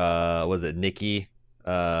Wire. Was it Nikki?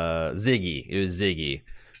 Ziggy. It was Ziggy,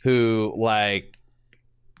 who like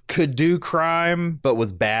could do crime but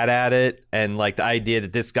was bad at it, and like the idea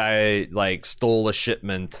that this guy like stole a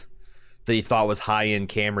shipment that he thought was high-end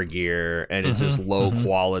camera gear and it's just low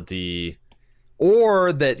quality,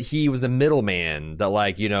 or that he was the middleman that,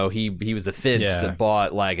 like, you know, he was the fence that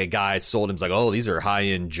bought, like, a guy sold him, like, oh, these are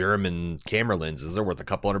high-end German camera lenses, they're worth a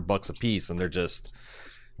couple $100 a piece, and they're just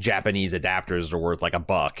Japanese adapters that are worth like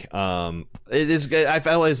 $1. It is, I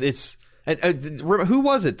felt it's who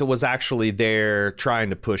was it that was actually there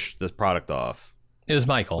trying to push this product off? It was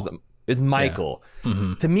Michael. It's Michael.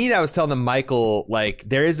 Yeah. To me, that was telling them, Michael, like,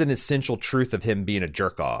 there is an essential truth of him being a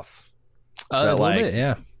jerk off. A little bit,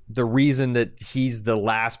 yeah. The reason that he's the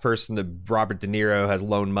last person that Robert De Niro has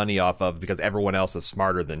loaned money off of because everyone else is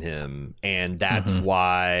smarter than him, and that's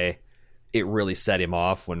why it really set him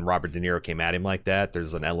off when Robert De Niro came at him like that.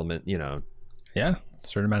 There's an element, you know, a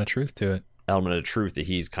certain amount of truth to it. Element of truth that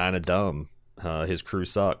he's kind of dumb. His crew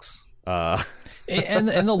sucks. And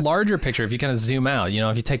the larger picture, if you kind of zoom out, you know,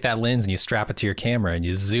 if you take that lens and you strap it to your camera and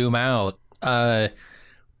you zoom out,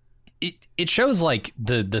 it shows like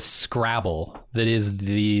the Scrabble that is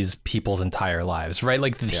these people's entire lives, right?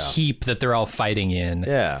 Like the heap that they're all fighting in.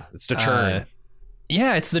 Yeah, it's the churn.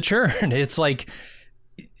 It's the churn. It's like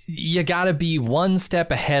you got to be one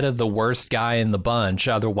step ahead of the worst guy in the bunch,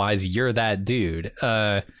 otherwise you're that dude.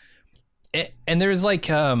 And there's like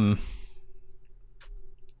I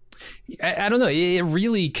don't know, it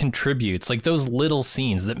really contributes, like those little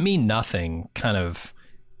scenes that mean nothing kind of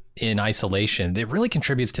in isolation, it really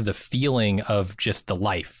contributes to the feeling of just the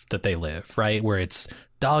life that they live, right? Where it's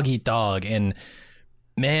dog eat dog, and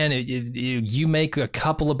man, you make a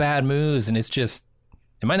couple of bad moves and it's just,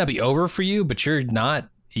 it might not be over for you, but you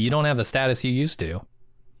don't have the status you used to.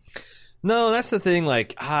 No, that's the thing.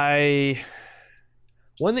 Like,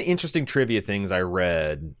 one of the interesting trivia things I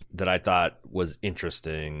read that I thought was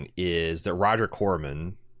interesting is that Roger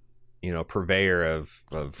Corman, you know, purveyor of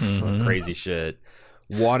crazy shit,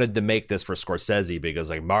 wanted to make this for Scorsese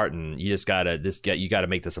because, like, Martin, you got to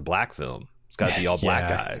make this a black film. It's got to be all black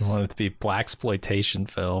guys. I want it to be blaxploitation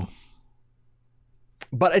film.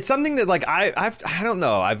 But it's something that, like, I don't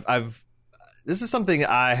know. This is something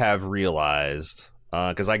I have realized.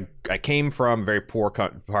 Because I came from a very poor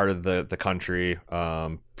part of the country,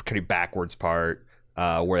 pretty backwards part,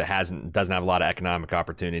 where it doesn't have a lot of economic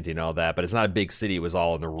opportunity and all that. But it's not a big city; it was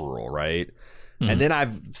all in the rural, right? And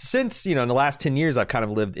then since, you know, in the last 10 years, I've kind of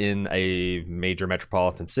lived in a major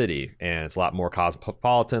metropolitan city, and it's a lot more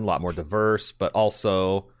cosmopolitan, a lot more diverse, but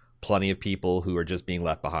also plenty of people who are just being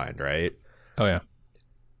left behind, right? Oh yeah.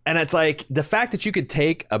 And it's like the fact that you could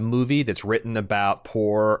take a movie that's written about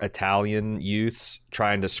poor Italian youths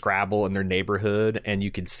trying to scrabble in their neighborhood, and you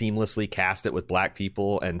could seamlessly cast it with black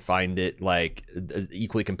people and find it like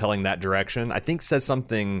equally compelling that direction, I think says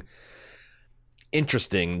something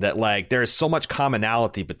interesting, that like there is so much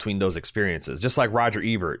commonality between those experiences. Just like Roger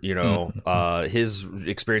Ebert, you know, his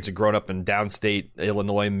experience of growing up in downstate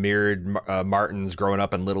Illinois mirrored Martin's growing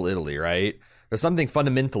up in Little Italy, right? There's something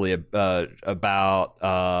fundamentally about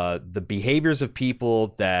the behaviors of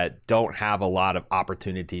people that don't have a lot of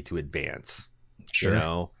opportunity to advance. Sure. You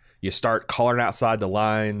know, you start coloring outside the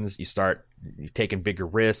lines, you start taking bigger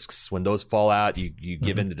risks. When those fall out, you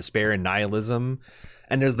give into despair and nihilism.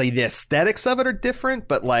 And there's the aesthetics of it are different,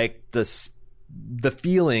 but like the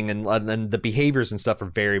feeling and the behaviors and stuff are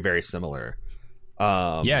very, very similar.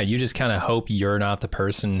 You just kind of hope you're not the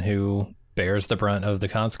person who bears the brunt of the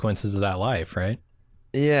consequences of that life, right?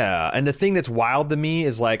 Yeah, and the thing that's wild to me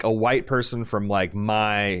is like a white person from like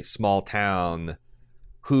my small town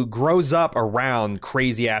who grows up around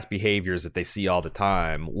crazy ass behaviors that they see all the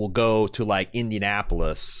time will go to like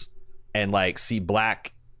Indianapolis and like see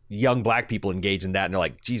young black people engage in that, and they're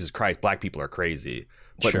like, Jesus Christ, black people are crazy.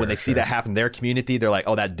 But when they see that happen in their community, they're like,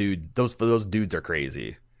 oh, that dude, those dudes are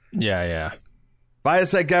crazy. Yeah. But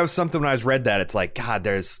it's like, that was something when I read that, it's like, God,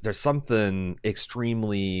 there's something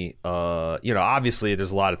extremely, you know, obviously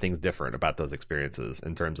there's a lot of things different about those experiences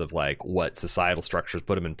in terms of like what societal structures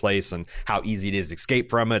put them in place and how easy it is to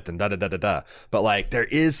escape from it and da-da-da-da-da. But like, there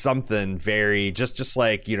is something very, just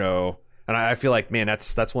like, you know, and I feel like, man,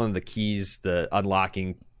 that's one of the keys to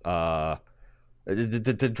unlocking,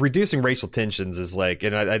 reducing racial tensions is like,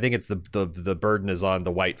 and I think it's the burden is on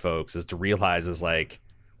the white folks, is to realize is like,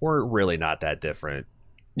 we're really not that different,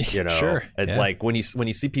 you know. Sure. And like when you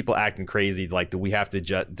see people acting crazy, like do we have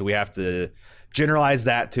to generalize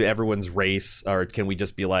that to everyone's race, or can we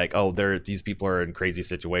just be like, oh, these people are in crazy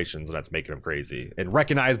situations and that's making them crazy, in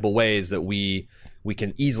recognizable ways that we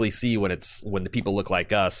can easily see when the people look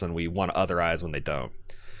like us and we want to otherize when they don't.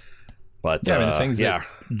 But I mean, the things that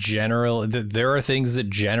there are things that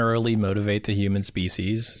generally motivate the human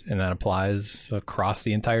species, and that applies across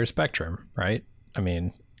the entire spectrum, right? I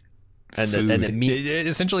mean, And Food.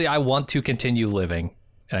 Essentially, I want to continue living,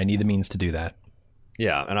 and I need the means to do that.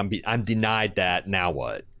 Yeah, and I'm denied that. Now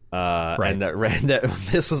what? Right. And that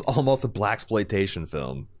this was almost a blaxploitation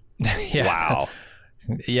film. Yeah. Wow.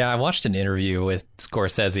 Yeah, I watched an interview with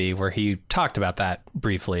Scorsese where he talked about that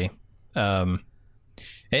briefly.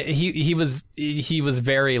 He was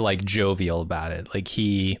very like jovial about it. Like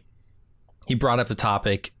he brought up the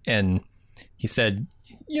topic and he said,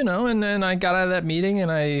 and then I got out of that meeting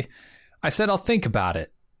and I said I'll think about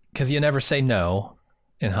it because you never say no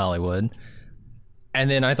in Hollywood. And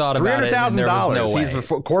then I thought about it.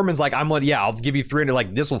 $300,000. Corman's like, I'll give you 300.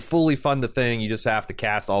 Like, this will fully fund the thing. You just have to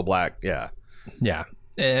cast all black. Yeah. Yeah.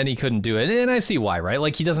 And he couldn't do it. And I see why, right?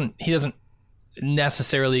 Like he doesn't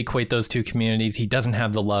necessarily equate those two communities. He doesn't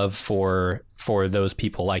have the love for those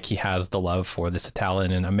people like he has the love for this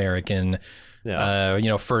Italian and American,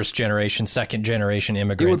 first generation, second generation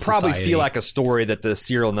immigrant. It would probably society. feel like a story that the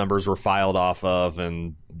serial numbers were filed off of,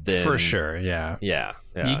 and then for sure, yeah.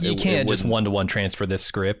 You can't just one-to-one transfer this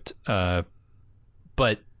script,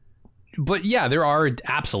 but yeah, there are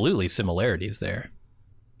absolutely similarities there.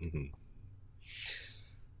 Mm-hmm.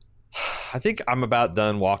 I think I'm about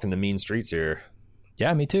done walking the mean streets here.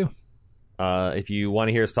 Yeah, me too. If you want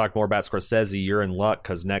to hear us talk more about Scorsese, you're in luck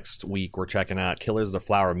because next week we're checking out Killers of the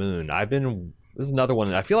Flower Moon. This is another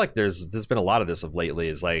one. I feel like there's been a lot of this of lately.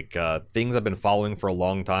 It's like things I've been following for a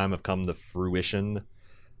long time have come to fruition.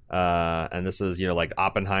 And this is, like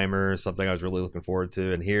Oppenheimer, something I was really looking forward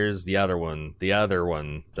to. And here's the other one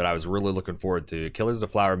that I was really looking forward to, Killers of the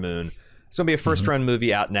Flower Moon. It's going to be a first-run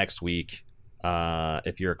movie out next week.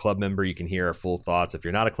 If you're a club member, you can hear our full thoughts. If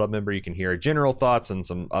you're not a club member, you can hear general thoughts and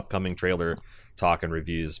some upcoming trailer talk and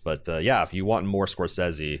reviews. But if you want more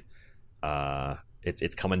Scorsese,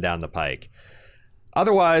 it's coming down the pike.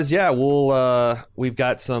 Otherwise, we've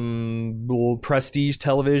got some little prestige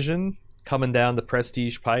television coming down the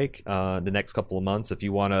prestige pike the next couple of months. If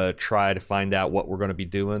you want to try to find out what we're going to be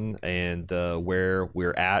doing and where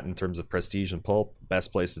we're at in terms of prestige and pulp,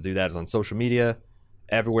 best place to do that is on social media.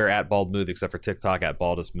 Everywhere at Bald Move except for TikTok at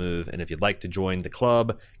Baldest Move. And if you'd like to join the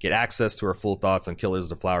club, get access to our full thoughts on Killers of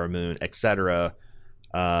the Flower Moon, etc.,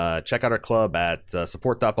 check out our club at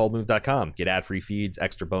support.baldmove.com. Get ad-free feeds,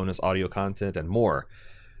 extra bonus audio content, and more.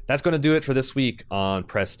 That's going to do it for this week on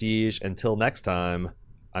Prestige. Until next time,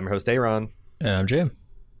 I'm your host, Aaron. And I'm Jim.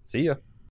 See ya.